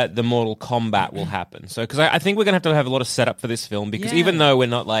think that the Mortal Kombat will happen? So, because I think we're going to have a lot of setup for this film, because even though we're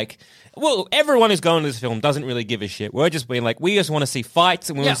not everyone who's going to this film doesn't really give a shit. We're just being we just want to see fights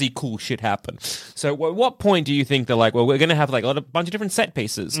and we want to see cool shit happen. So, at what point do you think they're we're going to have a bunch of different set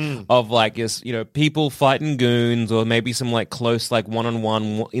pieces of just, people fighting goons, or maybe some close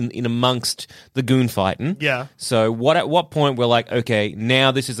one-on-one in amongst the goon fighting? Yeah. So, at what point we're okay,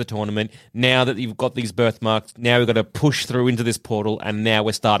 now this is a tournament. Now that you've got these birthmarks, now we've got to push through into this portal, and now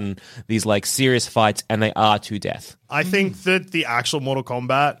we're starting these serious fights, and they are to death. I think that the actual Mortal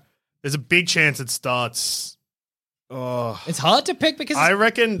Kombat, there's a big chance it starts. It's hard to pick because I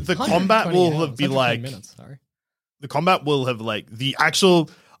reckon the combat 120 will hours, be 120 minutes, sorry. the combat will have the actual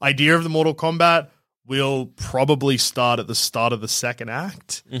idea of the Mortal Kombat will probably start at the start of the second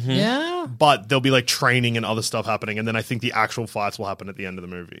act, Yeah. but there'll be training and other stuff happening, and then I think the actual fights will happen at the end of the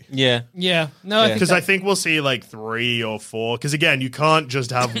movie. Yeah. Yeah. No, I think Because I think we'll see 3 or 4. Because again, you can't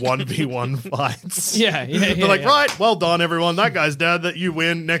just have 1v1 fights. Yeah. They're right, well done, everyone. That guy's dead. That you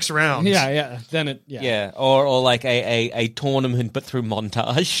win next round. Yeah. Then it. Yeah. Yeah, or a tournament, but through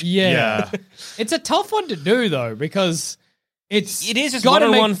montage. Yeah. Yeah. It's a tough one to do though because It is just gotta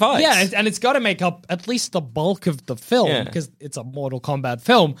one-on-one make- fights. Yeah, and it's got to make up at least the bulk of the film Yeah. because it's a Mortal Kombat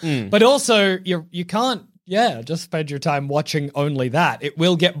film. But also, you can't. Yeah, just spend your time watching only that. It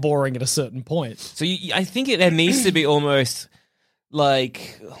will get boring at a certain point. So I think there needs to be almost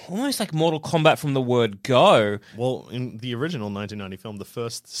like Mortal Kombat from the word go. Well, in the original 1990 film, the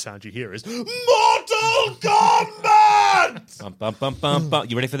first sound you hear is Mortal Kombat! Bum, bum, bum, bum, bum.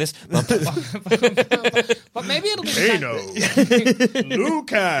 You ready for this? Bum, bum, bum. But maybe it'll be the Kano. Liu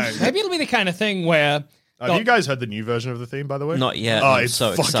Kang. maybe it'll be the kind of thing where Have you guys heard the new version of the theme, by the way? Not yet. Oh, I'm it's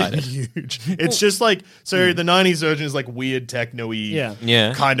so fucking excited. huge. It's just the 90s version is weird techno-y. Yeah.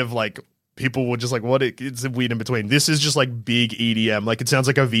 Yeah. Kind of people were just what it's a weird in between. This is just big EDM. It sounds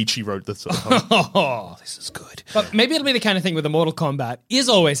like Avicii wrote the song. oh, This is good. But maybe it'll be the kind of thing where the Mortal Kombat is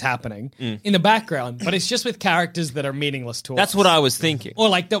always happening in the background, but it's just with characters that are meaningless to us. That's what I was thinking. Or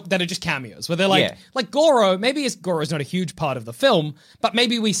that are just cameos, where they're Yeah. like Goro. Maybe Goro's not a huge part of the film, but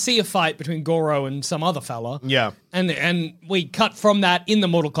maybe we see a fight between Goro and some other fella. Yeah. And we cut from that in the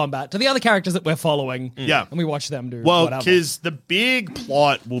Mortal Kombat to the other characters that we're following. Yeah. And we watch them do Well, whatever. because the big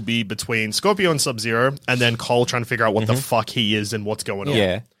plot will be between Scorpio and Sub-Zero, and then Cole trying to figure out what the fuck he is and what's going on.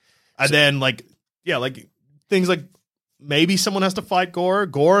 Yeah. And then, things maybe someone has to fight Goro.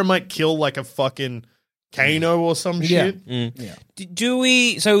 Goro might kill, a fucking Kano or some shit. Do Do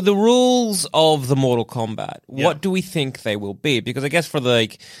we? So the rules of the Mortal Kombat. What do we think they will be? Because I guess for the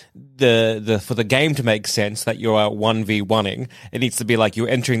game to make sense that you're 1v1ing, it needs to be like you're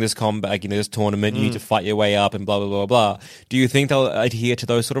entering this combat, like, this tournament. You need to fight your way up and blah blah blah blah. Do you think they'll adhere to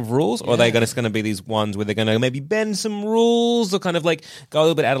those sort of rules, or are they going to be these ones where they're going to maybe bend some rules or kind of like go a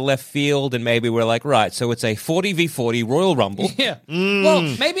little bit out of left field, and maybe we're like, right, so it's a 40v40 Royal Rumble. Yeah. Well,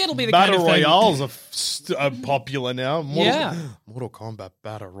 maybe it'll be the Battle kind of thing. Royales are popular now. Yeah. Mortal Kombat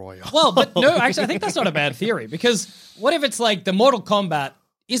Battle Royale. Well, but no, actually, I think that's not a bad theory, because what if it's like the Mortal Kombat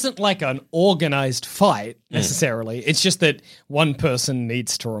isn't like an organized fight necessarily. It's just that one person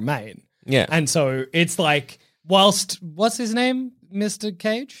needs to remain. Yeah. And so it's like, whilst, what's his name? Mr.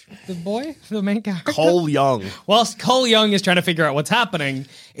 Cage? The boy? The main character? Cole Young. Whilst Cole Young is trying to figure out what's happening,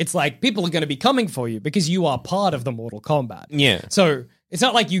 it's like people are going to be coming for you because you are part of the Mortal Kombat. Yeah. So it's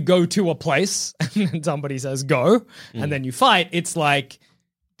not like you go to a place and then somebody says go and then you fight. It's like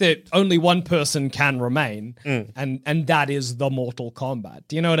that only one person can remain, and that is the Mortal Kombat.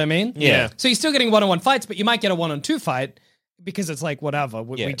 Do you know what I mean? Yeah. So you're still getting one-on-one fights, but you might get a one-on-two fight because it's like whatever.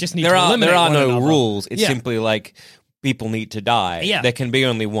 We just need to eliminate There are one no another. rules. It's Yeah. simply like people need to die. Yeah. There can be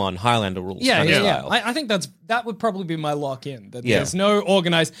only one Highlander rules. Yeah, kind of yeah. style. I think that would probably be my lock-in. That Yeah. there's no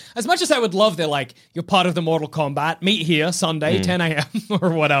organized. As much as I would love, they're like, you're part of the Mortal Kombat. Meet here Sunday, 10 a.m. or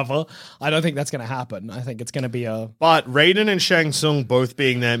whatever. I don't think that's going to happen. I think it's going to be a. But Raiden and Shang Tsung both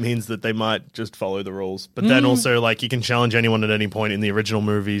being there means that they might just follow the rules. But then also, like, you can challenge anyone at any point in the original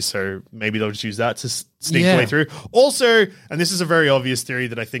movie, so maybe they'll just use that to sneak Yeah. their way through. Also, and this is a very obvious theory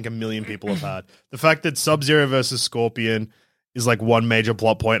that I think a million people have had, the fact that Sub-Zero versus Scorpion is like one major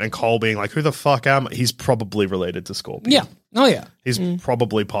plot point, and Cole being like, who the fuck am I? He's probably related to Scorpion. Yeah. Oh yeah. He's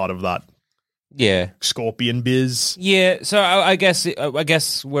probably part of that Yeah. Scorpion biz. Yeah, so I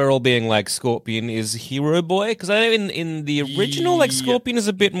guess we're all being like Scorpion is Hero Boy, because I know in the original, like, Scorpion is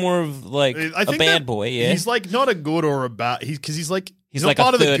a bit more of like I a think bad that boy. Yeah, he's like not a good or a bad. Because he's like like not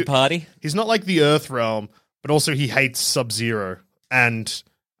part a of the third good- party. He's not like the Earth realm, but also he hates Sub-Zero, and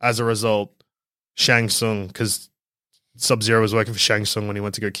as a result, Shang Tsung, because Sub-Zero was working for Shang Tsung when he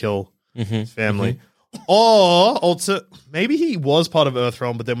went to go kill his family. Or also, maybe he was part of Earth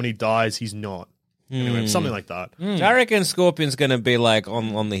realm, but then when he dies, he's not. Anyway, something like that. So I reckon Scorpion's going to be like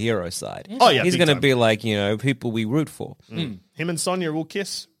on the hero side. Oh, yeah, he's big going to time. be like, people we root for. Him and Sonya will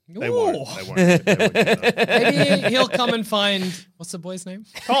kiss. They Ooh. won't. They won't. They won't do that. Maybe he'll come and find what's the boy's name?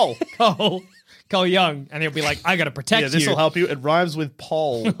 Cole. Cole Young, and he'll be like, I got to protect Yeah, this you. will help you. It rhymes with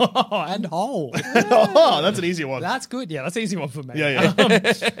pole. And Hole. Oh, that's an easy one. That's good. Yeah, that's an easy one for me. Yeah.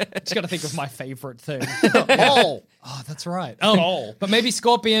 Just got to think of my favorite thing. Pole. Oh, that's right. Cole. But maybe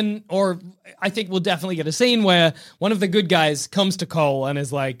Scorpion, or I think we'll definitely get a scene where one of the good guys comes to Cole and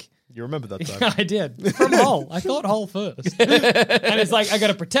is like, You remember that time? I did. From Hole. I thought Hole first. And it's like, I got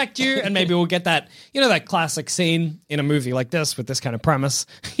to protect you. And maybe we'll get that, that classic scene in a movie like this with this kind of premise.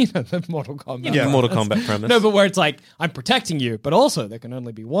 The Mortal Kombat. The Mortal Kombat premise. No, but where it's like, I'm protecting you, but also there can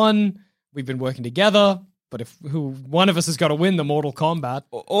only be one. We've been working together. But if one of us has got to win the Mortal Kombat.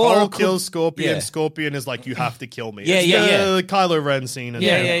 Cole kills Scorpion. Yeah. Scorpion is like, you have to kill me. Yeah, It's yeah. the Kylo Ren scene. And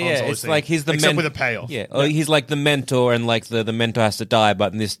Yeah. Han Solo It's scene. like he's the Except with a payoff. Yeah, he's like the mentor, and like the mentor has to die,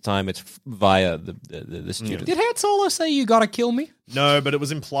 but this time it's via the student. Did Han Solo say you got to kill me? No, but it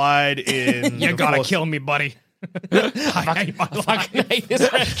was implied in. You the got to Force- kill me, buddy. I hate my life.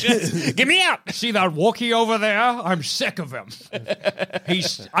 Get me out! See that Wookiee over there? I'm sick of him.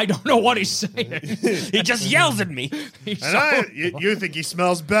 I don't know what he's saying. He just yells at me. And you think he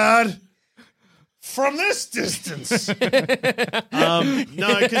smells bad? From this distance.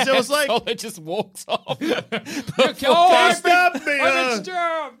 No, because it was like. Solo just walks off. He stabbed me. I've been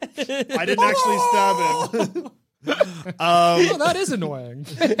stabbed. I didn't actually stab him. Oh, that is annoying.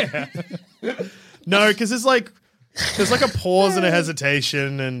 No, because there's like a pause and a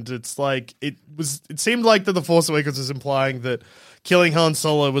hesitation, and it's like it seemed like that the Force Awakens was implying that killing Han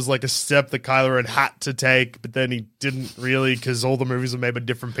Solo was like a step that Kylo Ren had to take, but then he didn't really, because all the movies were made by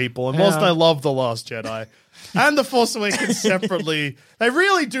different people. And whilst I love The Last Jedi and The Force Awakens separately, they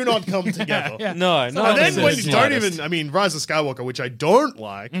really do not come together. No, And then when you don't slightest. even, Rise of Skywalker, which I don't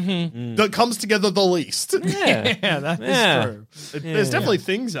like, that comes together the least. Yeah, that is Yeah. true. There's definitely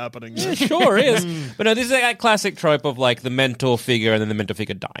things happening there. It sure is. But no, this is that classic trope of like the mentor figure and then the mentor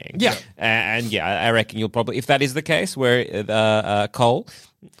figure dying. Yeah. And yeah, I reckon you'll probably, if that is the case, where Cole,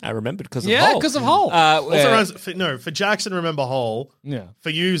 I remembered because of Yeah, Hole. because of Hole. Also rhymes, for Jackson, remember Hole. Yeah. For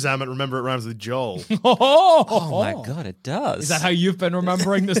you, Zamet, remember it rhymes with Joel. Oh my god, it does. Is that how you've been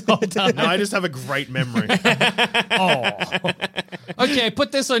remembering this whole time? No, I just have a great memory. Oh. Okay,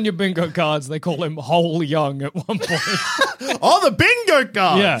 put this on your bingo cards. They call him Whole Young at one point. Oh, the bingo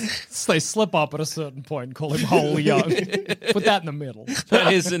card. Yeah. So they slip up at a certain point and call him Whole Young. Put that in the middle.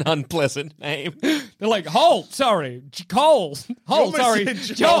 That is an unpleasant name. They're like, Cole, sorry. Cole, almost sorry. said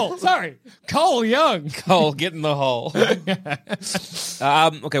Joel. Joel, sorry. Cole Young. Cole, get in the hole.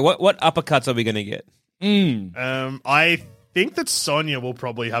 Okay, what uppercuts are we going to get? I think that Sonya will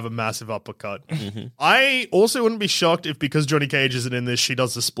probably have a massive uppercut. Mm-hmm. I also wouldn't be shocked if, because Johnny Cage isn't in this, she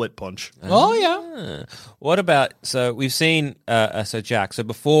does the split punch. Oh, yeah. What about, so we've seen, so Jack, so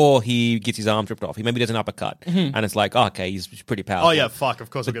before he gets his arm ripped off, he maybe does an uppercut, and it's like, oh, okay, he's pretty powerful. Oh, yeah, fuck. Of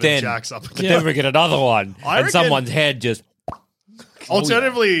course, we're going to then- Jack's uppercut. But then we get another one, I and reckon- someone's head just...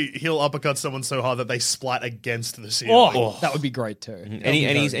 Alternatively, he'll uppercut someone so hard that they splat against the ceiling. Oh, that would be great too.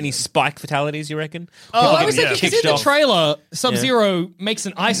 Any spike fatalities, you reckon? Oh, I was yeah. thinking, because in the trailer, Sub-Zero makes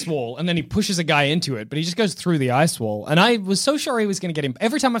an ice wall and then he pushes a guy into it, but he just goes through the ice wall. And I was so sure he was going to get him.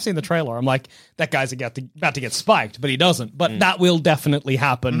 Every time I've seen the trailer, I'm like, that guy's about to get spiked, but he doesn't. But that will definitely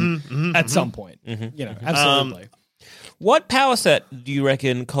happen at some point. You know, absolutely. What power set do you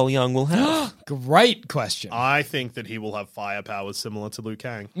reckon Cole Young will have? Great question. I think that he will have fire powers similar to Liu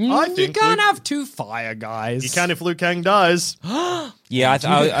Kang. I You think can't Liu- have two fire guys. You can if Liu Kang dies. Yeah,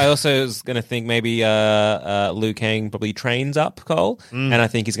 I also was going to think maybe Liu Kang probably trains up Cole, and I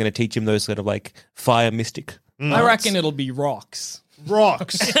think he's going to teach him those sort of like fire mystic. I reckon it'll be rocks.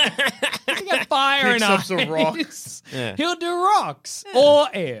 Rocks. You got fire Picks and up some rock. ice. He'll do rocks or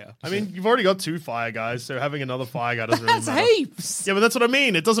air. I mean, you've already got two fire guys, so having another fire guy doesn't really That's matter. heaps. Yeah, but that's what I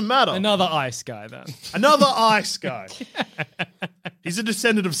mean. It doesn't matter. Another ice guy then. Another ice guy. He's a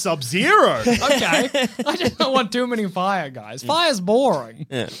descendant of Sub-Zero. Okay. I just don't want too many fire guys. Fire's boring.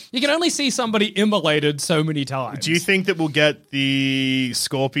 Yeah. You can only see somebody immolated so many times. Do you think that we'll get the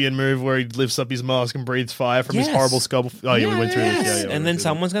Scorpion move where he lifts up his mask and breathes fire from his Yes. horrible skull? Oh, yeah, we went through this. Yes. Yeah, And then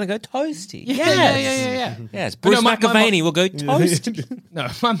someone's going to go toasty. Yeah. Yes, Bruce my- McAvaney will go toasty. No,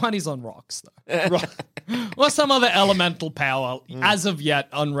 my money's on rocks, though. Or some other elemental power, as of yet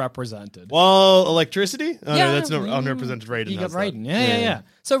unrepresented. Well, electricity? Oh, Yeah. no, that's not unrepresented Raiden. You got has that. Raiden. Yeah.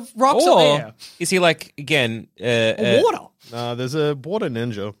 So rocks or Or air? is he like, again... Or water. There's a water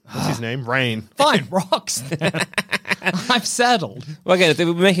ninja. What's his name? Rain. Fine, rocks. then. I've settled. Well, again,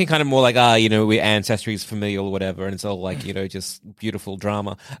 we're making kind of more like, we're ancestry is familial or whatever, and it's all like, just beautiful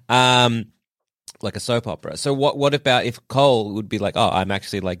drama. Like a soap opera. So what about if Cole would be like, oh, I'm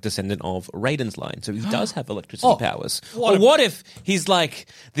actually like descendant of Raiden's line, so he does have electricity powers. what Or what if he's like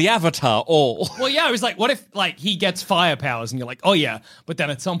the Avatar all? Well, yeah, I was like, what if like he gets fire powers and you're like, oh yeah, but then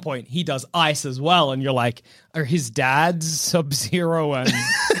at some point he does ice as well, and you're like, are his dads Sub-Zero and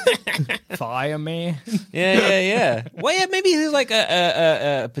Fireman? Yeah. Well, yeah, maybe he's like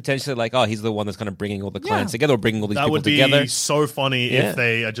a potentially like, oh, he's the one that's kind of bringing all the clans together or bringing all these That people would be together. so funny Yeah. if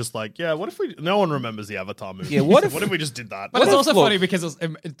they are just like, yeah, what if we... No one remembers the Avatar movie. Yeah, what if- what if we just did that? But it's also Look- funny because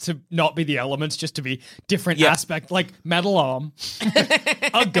it's to not be the elements, just to be different Yeah. aspect, like metal arm,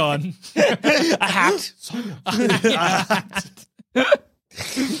 a gun, A hat.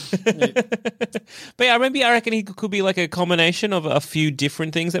 But yeah, maybe I reckon he could be like a combination of a few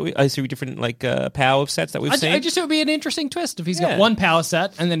different things that I see different like power sets that we've seen. I just it would be an interesting twist if he's Yeah. got one power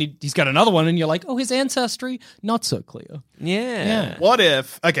set and then he's got another one, and you're like, oh, his ancestry not so clear. yeah. What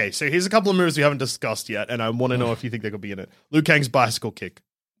if... Okay, so here's a couple of moves we haven't discussed yet, and I want to know if you think they could be in it. Liu Kang's bicycle kick.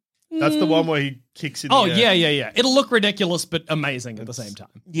 That's the one where he kicks in Oh the air. yeah. It'll look ridiculous but amazing at the same time.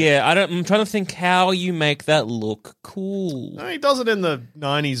 Yeah, I'm trying to think how you make that look cool. No, he does it in the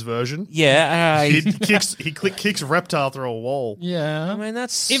 90s version. Yeah, He kicks Reptile through a wall. Yeah. I mean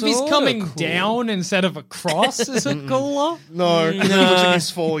that's If he's sorta coming cool. down instead of across, is it cooler? No, it looks like he's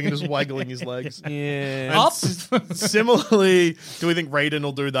falling and just waggling his legs. Yeah. Up? Similarly, do we think Raiden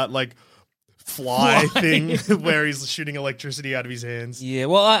will do that like fly thing where he's shooting electricity out of his hands? Yeah,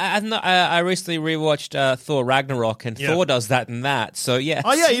 well, I recently rewatched Thor Ragnarok, and Yeah. Thor does that and that. So yeah.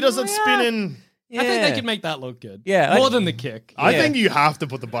 Oh yeah, he does that spinning. I think they could make that look good. Yeah, More like- than the kick. I Yeah. think you have to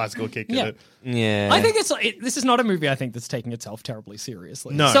put the bicycle kick in Yeah. it. Yeah. I think this is not a movie I think that's taking itself terribly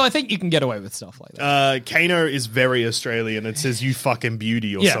seriously. No. So I think you can get away with stuff like that. Kano is very Australian. It says "you fucking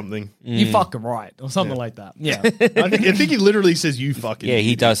beauty" or Yeah. something. You fucking right. Or something like that. Yeah. I think he literally says "you fucking." yeah, he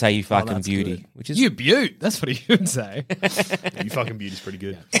beauty." does say you fucking that's beauty, good. which is You beaut. That's what he would say. You fucking beauty's pretty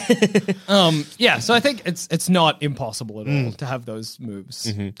good. Yeah, so I think it's not impossible at all to have those moves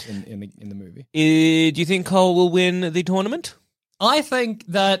in the movie. Do you think Cole will win the tournament? I think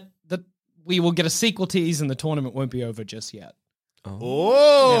that we will get a sequel tease and the tournament won't be over just yet.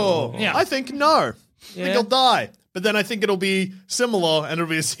 Oh, Yeah. I think no. I think Yeah. he'll die. But then I think it'll be similar, and it'll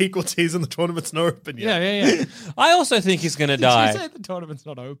be a sequel tease, and the tournament's not open yet. Yeah. I also think he's going to Did you die. say the tournament's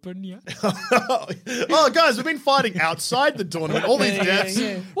not open yet? Oh, guys, we've been fighting outside the tournament. All these deaths.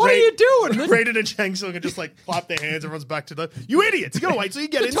 What are you doing? Raiden and Shang Tsung can just like clap their hands. Everyone's back to the. You idiots! You gotta wait till you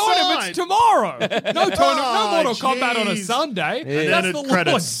get The inside. tournament's tomorrow. No Mortal Kombat on a jeez. Sunday. And That's then the it Lord's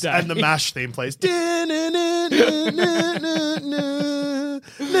credits, Day. and the MASH theme plays. Put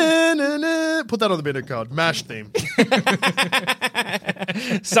that on the bingo card. MASH theme.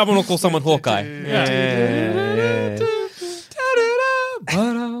 Someone will call someone Hawkeye.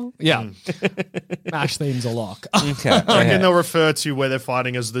 Yeah. MASH theme's a lock. Okay. I reckon they'll refer to where they're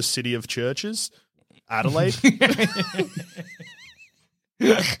fighting as the city of churches. Adelaide.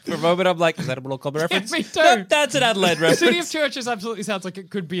 For a moment, I'm like, is that a Mortal Kombat reference? me too. That's an Adelaide reference. City of Churches absolutely sounds like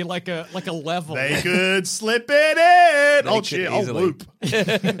it could be like a level. They could slip it in. Oh, could shit. I'll easily. loop.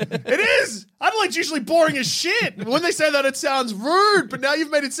 It is. Adelaide's usually boring as shit. When they say that, it sounds rude, but now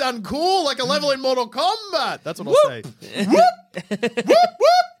you've made it sound cool, like a level in Mortal Kombat. That's what I'll say. Whoop!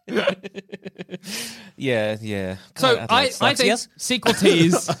 Yeah. So God, I Adelaide sucks. think Yes? sequel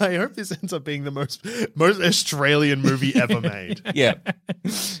tease. I hope this ends up being the most Australian movie ever made. Yeah.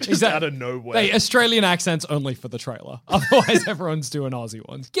 Just out of nowhere. Hey, Australian accents only for the trailer. Otherwise, everyone's doing Aussie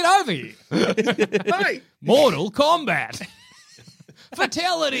ones. Get over here. Hey! Mortal Kombat.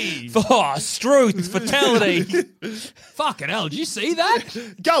 Fatality. Oh, Struth, fatality. Fucking hell, did you see that?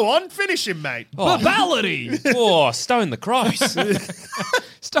 Go on, finish him, mate. Fatality. Oh, Stone the Cross.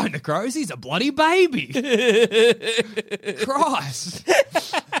 Stone the Crows, he's a bloody baby. Christ.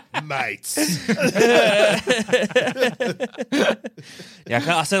 Mates.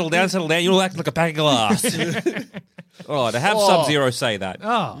 Yeah, I settle down. You'll act like a pack of glass. All right, to have Sub-Zero say that.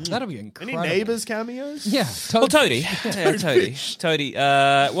 Oh, that'll be Any incredible. neighbours cameos? Yeah. Well, Toady. Yeah, Toady.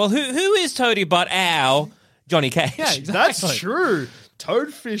 Well, who is Toady but our Johnny Cage? Yeah, exactly. That's true.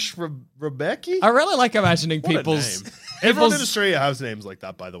 Toadfish Rebecca? I really like imagining What a people's... name. Everyone in people's- Australia has names like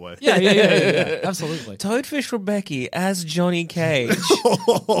that, by the way. Yeah, absolutely. Toadfish Rebecca as Johnny Cage.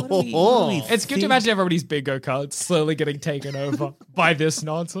 It's good to imagine everybody's bingo cards slowly getting taken over by this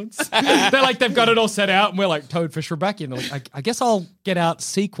nonsense. They're like, they've got it all set out, and we're like, Toadfish Rebecca. And they're like, I guess I'll get out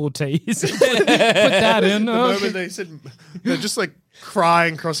sequel tease. Put that in. The Okay. moment they said, they're just like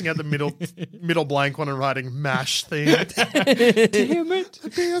crying, crossing out the middle blank one and writing MASH theme. Damn it. The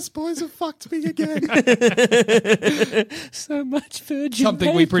PS boys have fucked me again. So much virgin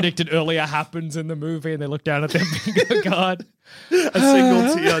Something we paper. predicted earlier happens in the movie, and they look down at their bingo card. A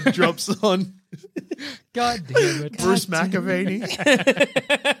single tear drops on God damn it. Bruce McAvaney.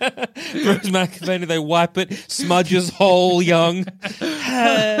 Bruce McAvaney, they wipe it, smudges whole young.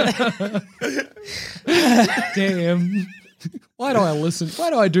 Damn. Why do I listen? Why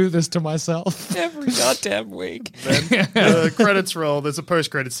do I do this to myself? Every goddamn week. The credits roll. There's a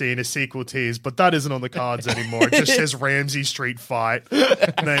post-credit scene, a sequel tease, but that isn't on the cards anymore. It just says Ramsey Street Fight.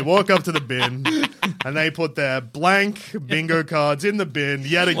 And they walk up to the bin, and they put their blank bingo cards in the bin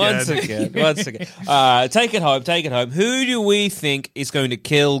yet again. Once again. Take it home. Who do we think is going to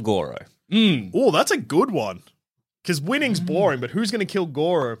kill Goro? Oh, that's a good one. Because winning's boring, but who's going to kill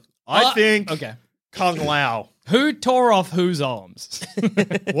Goro? I think Okay. Kung Lao. Who tore off whose arms?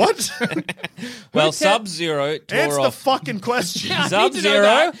 What? Well, Sub-Zero tore Answer the off fucking question. I need to know Sub-Zero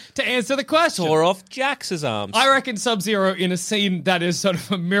that to answer the question. tore off Jax's arms. I reckon Sub-Zero in a scene that is sort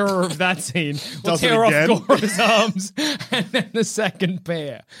of a mirror of that scene will Does it tear again? off Goro's arms and then the second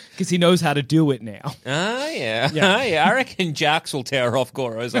pair because he knows how to do it now. Yeah. I reckon Jax will tear off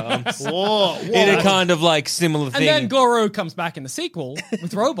Goro's arms. Whoa, In a kind of like similar And thing. then Goro comes back in the sequel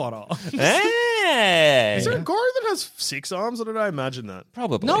with robot arms. Hey. Is there a Goro that has 6 arms, or did I imagine that?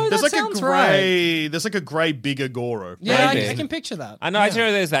 Probably. No, There's that like sounds a grey. There's like a grey, bigger Goro. Yeah, Maybe. I can picture that. I know. I tell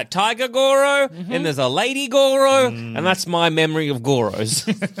you, there's that Tiger Goro, and there's a Lady Goro, and that's my memory of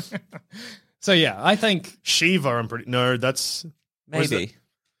Goros. So yeah, I think Shiva, I'm pretty. No, that's Maybe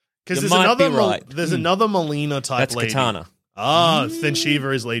because You there's might another. be right. There's another Melina type that's lady. Katana. Ah, then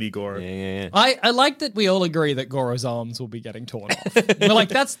Shiva is Lady Goro. Yeah. I like that we all agree that Goro's arms will be getting torn off. We're like,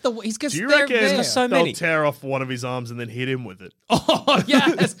 that's the he's because Do you they're reckon there. so they'll many. tear off one of his arms and then hit him with it? Oh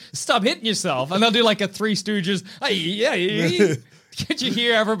yes, stop hitting yourself, and they'll do like a Three Stooges. Hey, yeah. Could you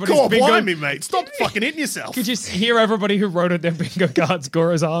hear everybody's God, bingo? blind me, mate. Stop fucking hitting yourself. Could you hear everybody who wrote on their bingo cards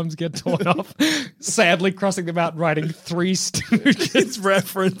Goro's arms get torn off, sadly crossing them out and writing Three Stooges? It's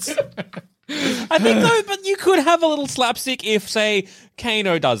reference. I think though, but you could have a little slapstick if, say,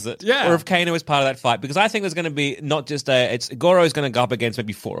 Kano does it, Yeah. or if Kano is part of that fight, because I think there's going to be not just Goro's going to go up against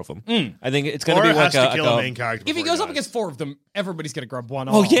maybe 4 of them. I think it's going Or to it be has like to kill the main character. If he before goes up dies. against 4 of them, everybody's going to grab one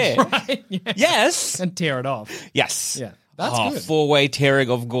Oh, arm. yeah. Right? Yeah. Yes, And tear it off. yes, Yeah. That's good. 4-way tearing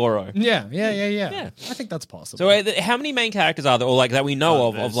of Goro. Yeah. I think that's possible. So how many main characters are there, or like that we know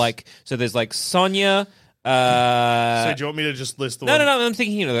of? there's- Like, so there's like Sonya. So do you want me to just list the No, one? I'm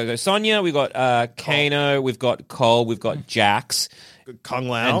thinking, Sonya, we've got Kano, we've got Cole, we've got Jax, Kung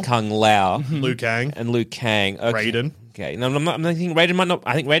Lao, and Kung Lao, Liu Kang, and Liu Kang. Okay. Raiden. Okay, no, I'm thinking Raiden might not.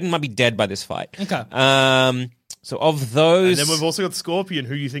 I think Raiden might be dead by this fight. Okay. So of those, And then we've also got Scorpion,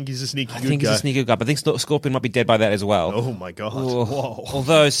 who you think is a sneaky I good think guy. he's a sneaky guy, but I think Scorpion might be dead by that as well. Oh my god!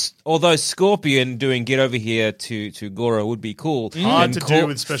 Oh. Although Scorpion doing get over here to Goro would be cool. Hard And to Cor- do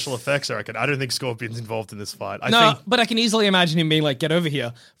with special effects, I reckon. I don't think Scorpion's involved in this fight. I No, think but I can easily imagine him being like, get over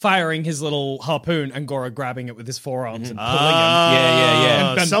here, firing his little harpoon and Goro grabbing it with his forearms and pulling him.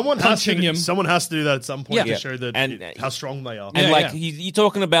 Yeah. And someone punching him. Someone has to do that at some point Yeah. to show that And- how strong they are. And Yeah, like yeah. you're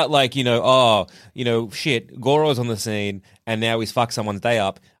talking about like shit, Goro's on the scene and now he's fucked someone's day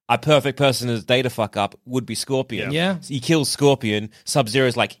up. A perfect person as day to fuck up would be Scorpion. Yeah. He kills Scorpion.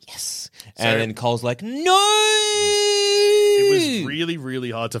 Sub-Zero's like yes, and then Cole's like no. It was really,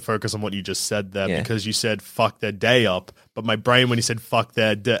 really hard to focus on what you just said there because you said fuck their day up. But my brain, when you said fuck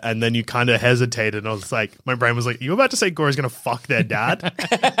their day, and then you kind of hesitated, and I was like, my brain was like, you about to say Goro's going to fuck their dad?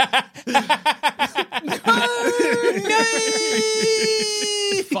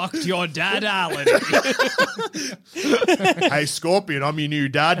 Fucked your dad, Alan. Hey, Scorpion, I'm your new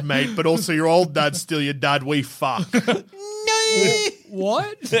dad, mate, but also your old dad's still your dad. We fuck.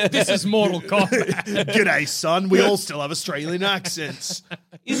 What? This is Mortal Kombat. G'day, son. We all still have Australian accents.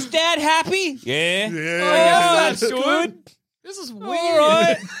 Is Dad happy? Yeah. Yeah. That's good. This is weird. All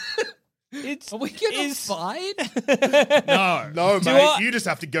right. It's Are we gonna fight? No, mate. I- You just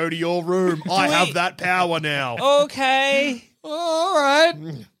have to go to your room. I have that power now. okay. All right.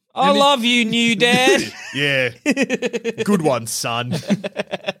 I love you, new dad. Yeah. Good one, son.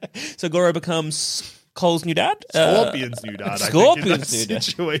 So Goro becomes Cole's new dad. Scorpion's new dad. Scorpion's I new think, in dad. that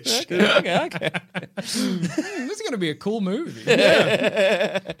situation. Okay. This is gonna be a cool movie.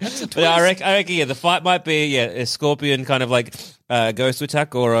 But I reckon, the fight might be, a Scorpion kind of like goes to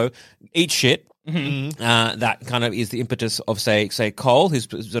attack Goro, eats shit. That kind of is the impetus of say Cole, who's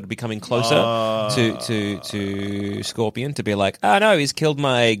sort of becoming closer to Scorpion, to be like, oh no, he's killed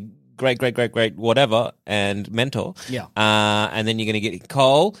my great whatever and mentor. Yeah. And then you're gonna get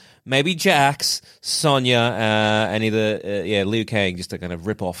Cole, maybe Jax, Sonya, and either Liu Kang, just to kind of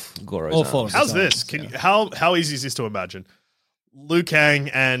rip off Goro's All arms. four. How's this? How easy is this to imagine? Liu Kang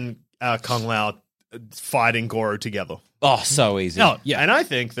and Kung Lao fighting Goro together. Oh, so easy. Oh, yeah. And I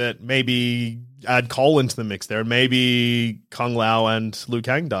think that maybe add Cole into the mix there. Maybe Kung Lao and Liu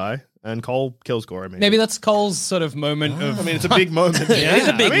Kang die, and Cole kills Goro. Maybe that's Cole's sort of moment of. I mean, it's a big moment. It is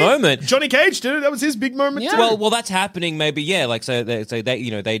a big moment. Johnny Cage did it. That was his big moment Yeah. too. Well, that's happening. Maybe, like so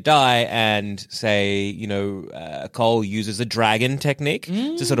they die, and say Cole uses a dragon technique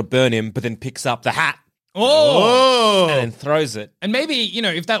to sort of burn him, but then picks up the hat Oh! and then throws it. And maybe,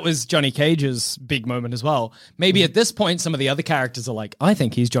 if that was Johnny Cage's big moment as well, maybe at this point some of the other characters are like, I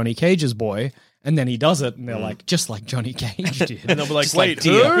think he's Johnny Cage's boy. And then he does it, and they're like, just like Johnny Cage did. And they'll be like, Just like wait,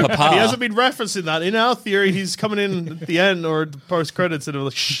 Dear who? Papa. He hasn't been referenced in that. In our theory, he's coming in at the end or the post credits, and they're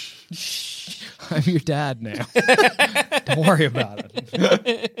like, shh. I'm your dad now. Don't worry about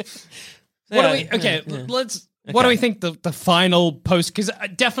it. What do we think the final post? Because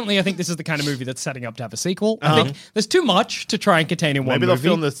definitely, I think this is the kind of movie that's setting up to have a sequel. I think there's too much to try and contain in one Maybe they'll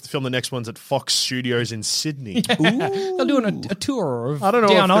movie. film the next ones at Fox Studios in Sydney. They're doing a tour of I don't know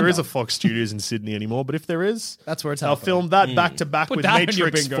Down if there Under. is a Fox Studios in Sydney anymore, but if there is, That's where it's they'll happening. film that back to back Put with that on your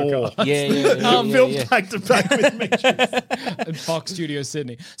Matrix bingo 4. card. Filmed back to back with Matrix. at Fox Studios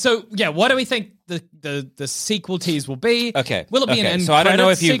Sydney. So what do we think the sequel tease will be? Okay. Will it be an end? So I don't know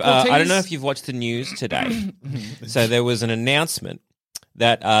if credits you've sequel I don't tease? know if you've watched the news today. So there was an announcement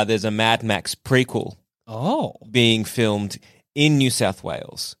that there's a Mad Max prequel Oh, being filmed in New South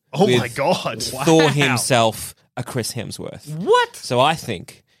Wales. Oh with my god. Thor himself, a Chris Hemsworth. what? So I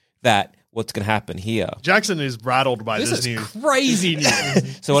think that what's going to happen here. Jackson is rattled by This this is news. crazy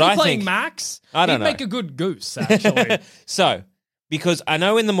news. So what Is he I playing think. Max? I don't He'd know. make a good goose, actually. So, because I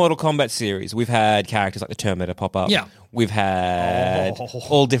know in the Mortal Kombat series, we've had characters like the Terminator pop up. Yeah. We've had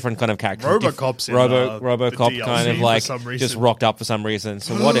all different kind of characters. RoboCop's in, RoboCop the kind of DLC like for some reason. just rocked up for some reason.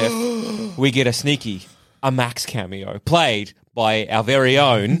 So what if we get a Max cameo played by our very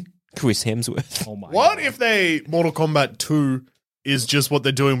own Chris Hemsworth? Oh my! What if they Mortal Kombat 2 is just what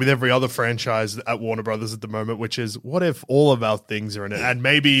they're doing with every other franchise at Warner Brothers at the moment, which is what if all of our things are in it? And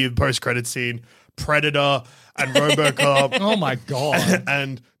maybe post-credit scene, Predator and RoboCop Oh my god.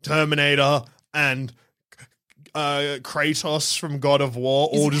 and Terminator and Kratos from God of War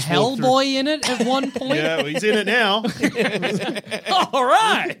all Is just walk through. Hellboy in it at one point? Yeah, well, he's in it now. All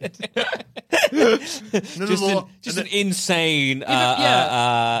right. Just an insane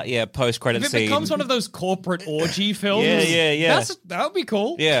post-credit If it scene. becomes one of those corporate orgy films, Yeah. that would be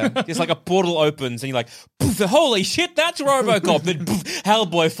cool. Yeah, it's like a portal opens and you're like, poof, holy shit, that's RoboCop. Then poof,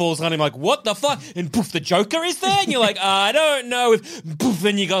 Hellboy falls on him like, what the fuck? And poof, the Joker is there? And you're like, I don't know if poof,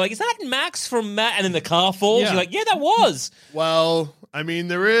 then you go like, is that Max from Matt? And then the car falls. Yeah. You're like, yeah, that was. Well, I mean,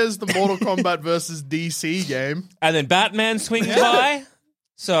 there is the Mortal Kombat versus DC game. And then Batman swings by.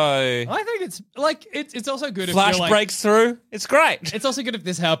 So I think it's like it's also good if Flash you're like, breaks through. It's great. It's also good if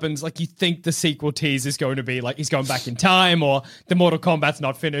this happens. Like you think the sequel tease is going to be like he's going back in time, or the Mortal Kombat's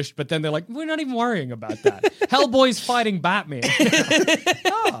not finished, but then they're like, we're not even worrying about that. Hellboy's fighting Batman.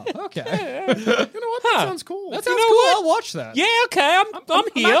 Oh, okay. You know what? That sounds cool. That sounds cool. I'll watch that. Yeah, okay, I'm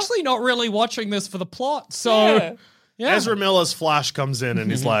here. I'm actually not really watching this for the plot, so Yeah. yeah. Ezra Miller's Flash comes in and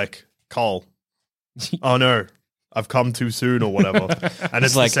he's like, Cole, oh no, I've come too soon or whatever. And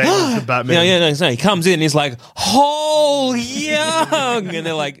it's like, the same with Batman. No. He comes in and he's like, Hole Young. And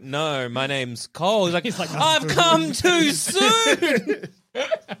they're like, no, my name's Cole. He's like, I've come too soon.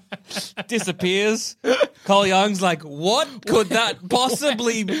 Disappears. Cole Young's like, what could that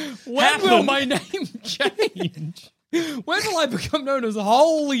possibly When happen? will my name change? When will I become known as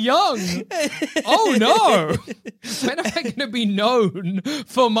Whole Young? Oh no! When am I going to be known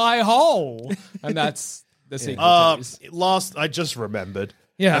for my hole? And that's the sequel. tease. I just remembered.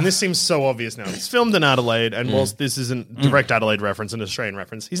 Yeah. And this seems so obvious now. It's filmed in Adelaide, and whilst this isn't direct Adelaide reference, an Australian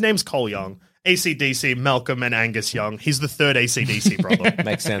reference, his name's Cole Young. AC/DC, Malcolm and Angus Young. He's the third AC/DC brother.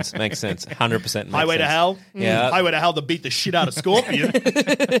 Makes sense. 100% makes Highway to sense. Hell? Yeah. Highway to Hell to beat the shit out of Scorpion.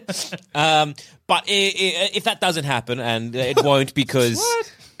 But if that doesn't happen, and it won't because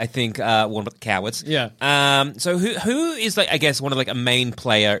I think one of the cowards. Yeah. So who is like I guess one of like a main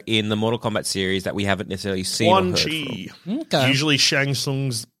player in the Mortal Kombat series that we haven't necessarily seen or Quan heard Chi. from? Okay. Usually Shang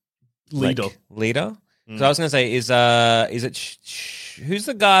Tsung's leader. Like, leader. So I was going to say is it who's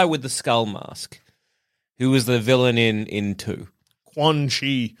the guy with the skull mask? Who was the villain in 2? Quan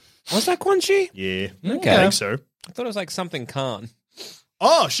Chi. Was that Quan Chi? Yeah. Okay. I think so. I thought it was like something Khan.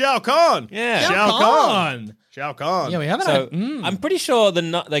 Oh, Shao Kahn. Yeah. Shao Kahn. Shao Kahn. Yeah, we haven't. So had, I'm pretty sure the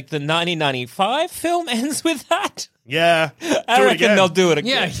 1995 film ends with that. Yeah. I Do it reckon again. they'll do it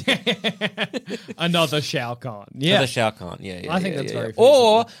again. yeah. Another Shao Kahn. For Yeah. the Shao Kahn, yeah. I think that's very yeah.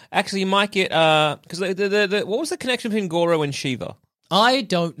 Or actually, you might get because the what was the connection between Goro and Shiva? I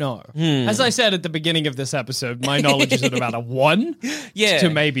don't know. As I said at the beginning of this episode, my knowledge is at about a 1 Yeah, to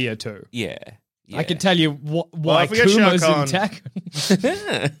maybe a 2. yeah. I can tell you why I forget Shao Kuma's Kahn. in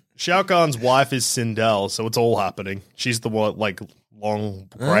Tekken. Shao Kahn's wife is Sindel, so it's all happening. She's the one, like, long,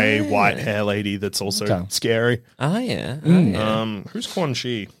 grey, white hair lady that's also scary. Oh yeah. Who's Quan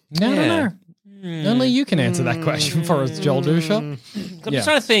Chi? No, Yeah. no. Only you can answer that question for us, Joel Dusha. I'm just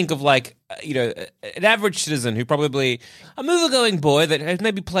trying to think of like an average citizen who probably a movie-going boy that has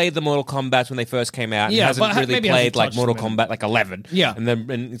maybe played the Mortal Kombat when they first came out, and Yeah, hasn't but really maybe played hasn't like touched Mortal them in- Kombat like 11. Yeah.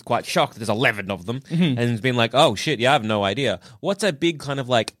 and is quite shocked that there's 11 of them, and has been like, oh shit, yeah, I have no idea. What's a big kind of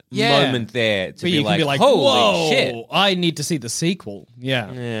like moment there to But be you can be like, holy whoa, shit? I need to see the sequel.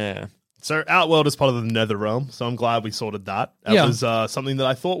 Yeah. Yeah. So Outworld is part of the Nether Realm, so I'm glad we sorted that. That Yeah. was something that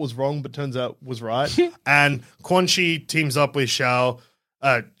I thought was wrong, but turns out was right. And Quan Chi teams up with Shang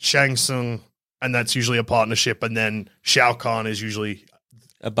Tsung, and that's usually a partnership. And then Shao Kahn is usually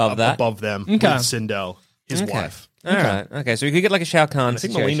Above that. above them Okay. with Sindel, his wife. All right. Okay. So we could get like a Shao Kahn I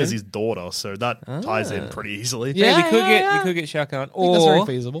think situation. Melina's his daughter, so that ties in pretty easily. Yeah. we could get Shao Kahn, I think that's very or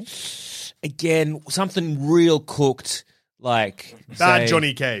feasible. again something real cooked like Bad say,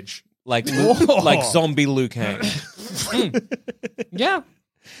 Johnny Cage. like Whoa. like zombie Liu Kang. Yeah.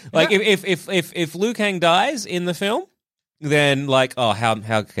 Like if Liu Kang dies in the film, then like how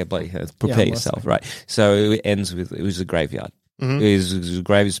okay, buddy, prepare I'm yourself, right? So it ends with it was a graveyard. It was a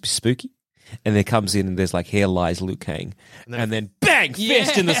grave, it was spooky, and there comes in and there's like here lies Liu Kang, and then bang,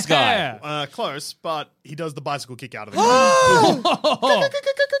 fist in the sky. Close, but he does the bicycle kick out of the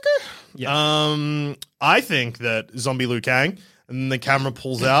I think that zombie Liu Kang, and then the camera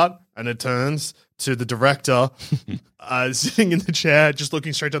pulls out, and it turns to the director sitting in the chair, just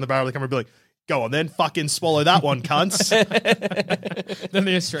looking straight down the barrel of the camera, be like, "Go on, then, fucking swallow that one, cunts." Then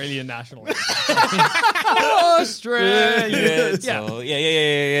the Australian national. Australia.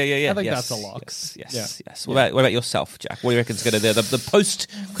 Yeah. I think Yes, that's a lock. Yes. What about yourself, Jack? What do you reckon's going to be the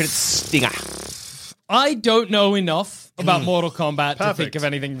post-credit stinger? I don't know enough about Mortal Kombat to think of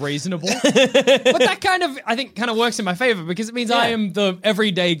anything reasonable. But that kind of works in my favor because it means I am the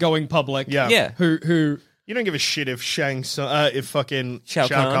everyday going public. Yeah. Who You don't give a shit if if fucking Shao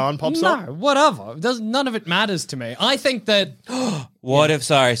Shao Kahn pops no, up? whatever. None of it matters to me. I think that What if,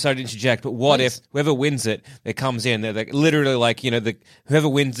 sorry to interject, but what if whoever wins it, it comes in, they're like, literally like, whoever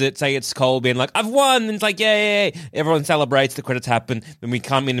wins it, say it's Cole being like, I've won, and it's like, yay. Everyone celebrates, the credits happen, then we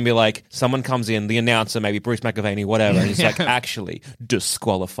come in and be like, someone comes in, the announcer, maybe Bruce McAvaney, whatever, and he's like, actually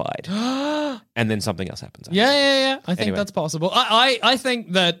disqualified. And then something else happens. Yeah. I think Anyway. that's possible. I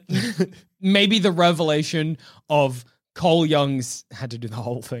think that maybe the revelation of Cole Young's had to do the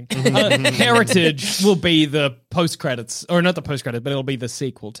whole thing. Heritage will be the post-credits, or not the post-credits, but it'll be the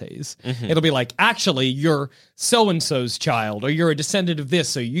sequel tease. It'll be like, actually, you're so-and-so's child, or you're a descendant of this,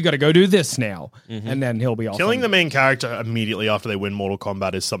 so you got to go do this now. And then he'll be off. Killing the main character immediately after they win Mortal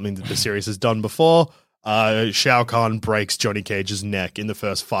Kombat is something that the series has done before. Shao Kahn breaks Johnny Cage's neck in the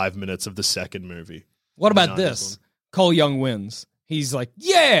first 5 minutes of the second movie. What about this? Cole Young wins. He's like,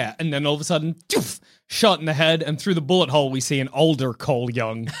 yeah! And then all of a sudden, doof, shot in the head, and through the bullet hole, we see an older Cole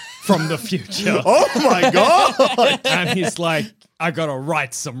Young from the future. Oh my God! And he's like, I gotta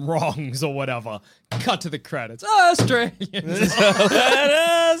right some wrongs or whatever. Cut to the credits. Australians.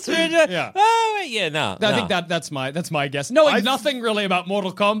 Yeah. Oh, yeah, no. I think that's my guess. Knowing nothing really about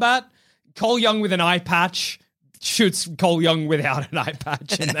Mortal Kombat, Cole Young with an eye patch shoots Cole Young without an eye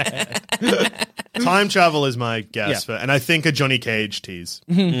patch in the head. Time travel is my guess, and I think a Johnny Cage tease.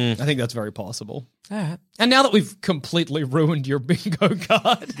 I think that's very possible. And now that we've completely ruined your bingo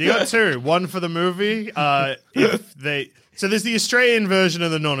card, You got two. One for the movie. So there's the Australian version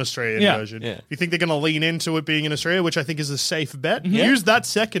and the non-Australian version. Yeah. You think they're going to lean into it being in Australia, which I think is a safe bet? Use that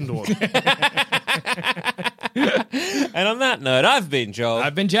second one. And on that note, I've been Joel.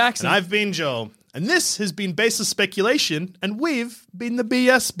 I've been Jackson. And I've been Joel. And this has been Baseless Speculation, and we've been the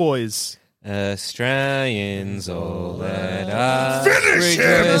BS Boys. Australians all that are Finish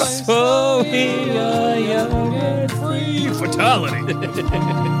him! rejoice, for we are young and free. Fatality.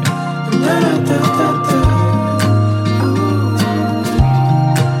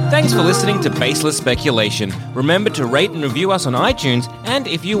 Thanks for listening to Baseless Speculation. Remember to rate and review us on iTunes, and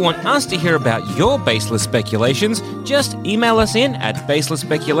if you want us to hear about your baseless speculations, just email us in at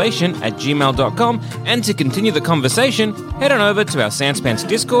baselessspeculation@gmail.com, and to continue the conversation, head on over to our Sanspants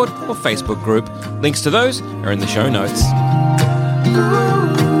Discord or Facebook group. Links to those are in the show notes.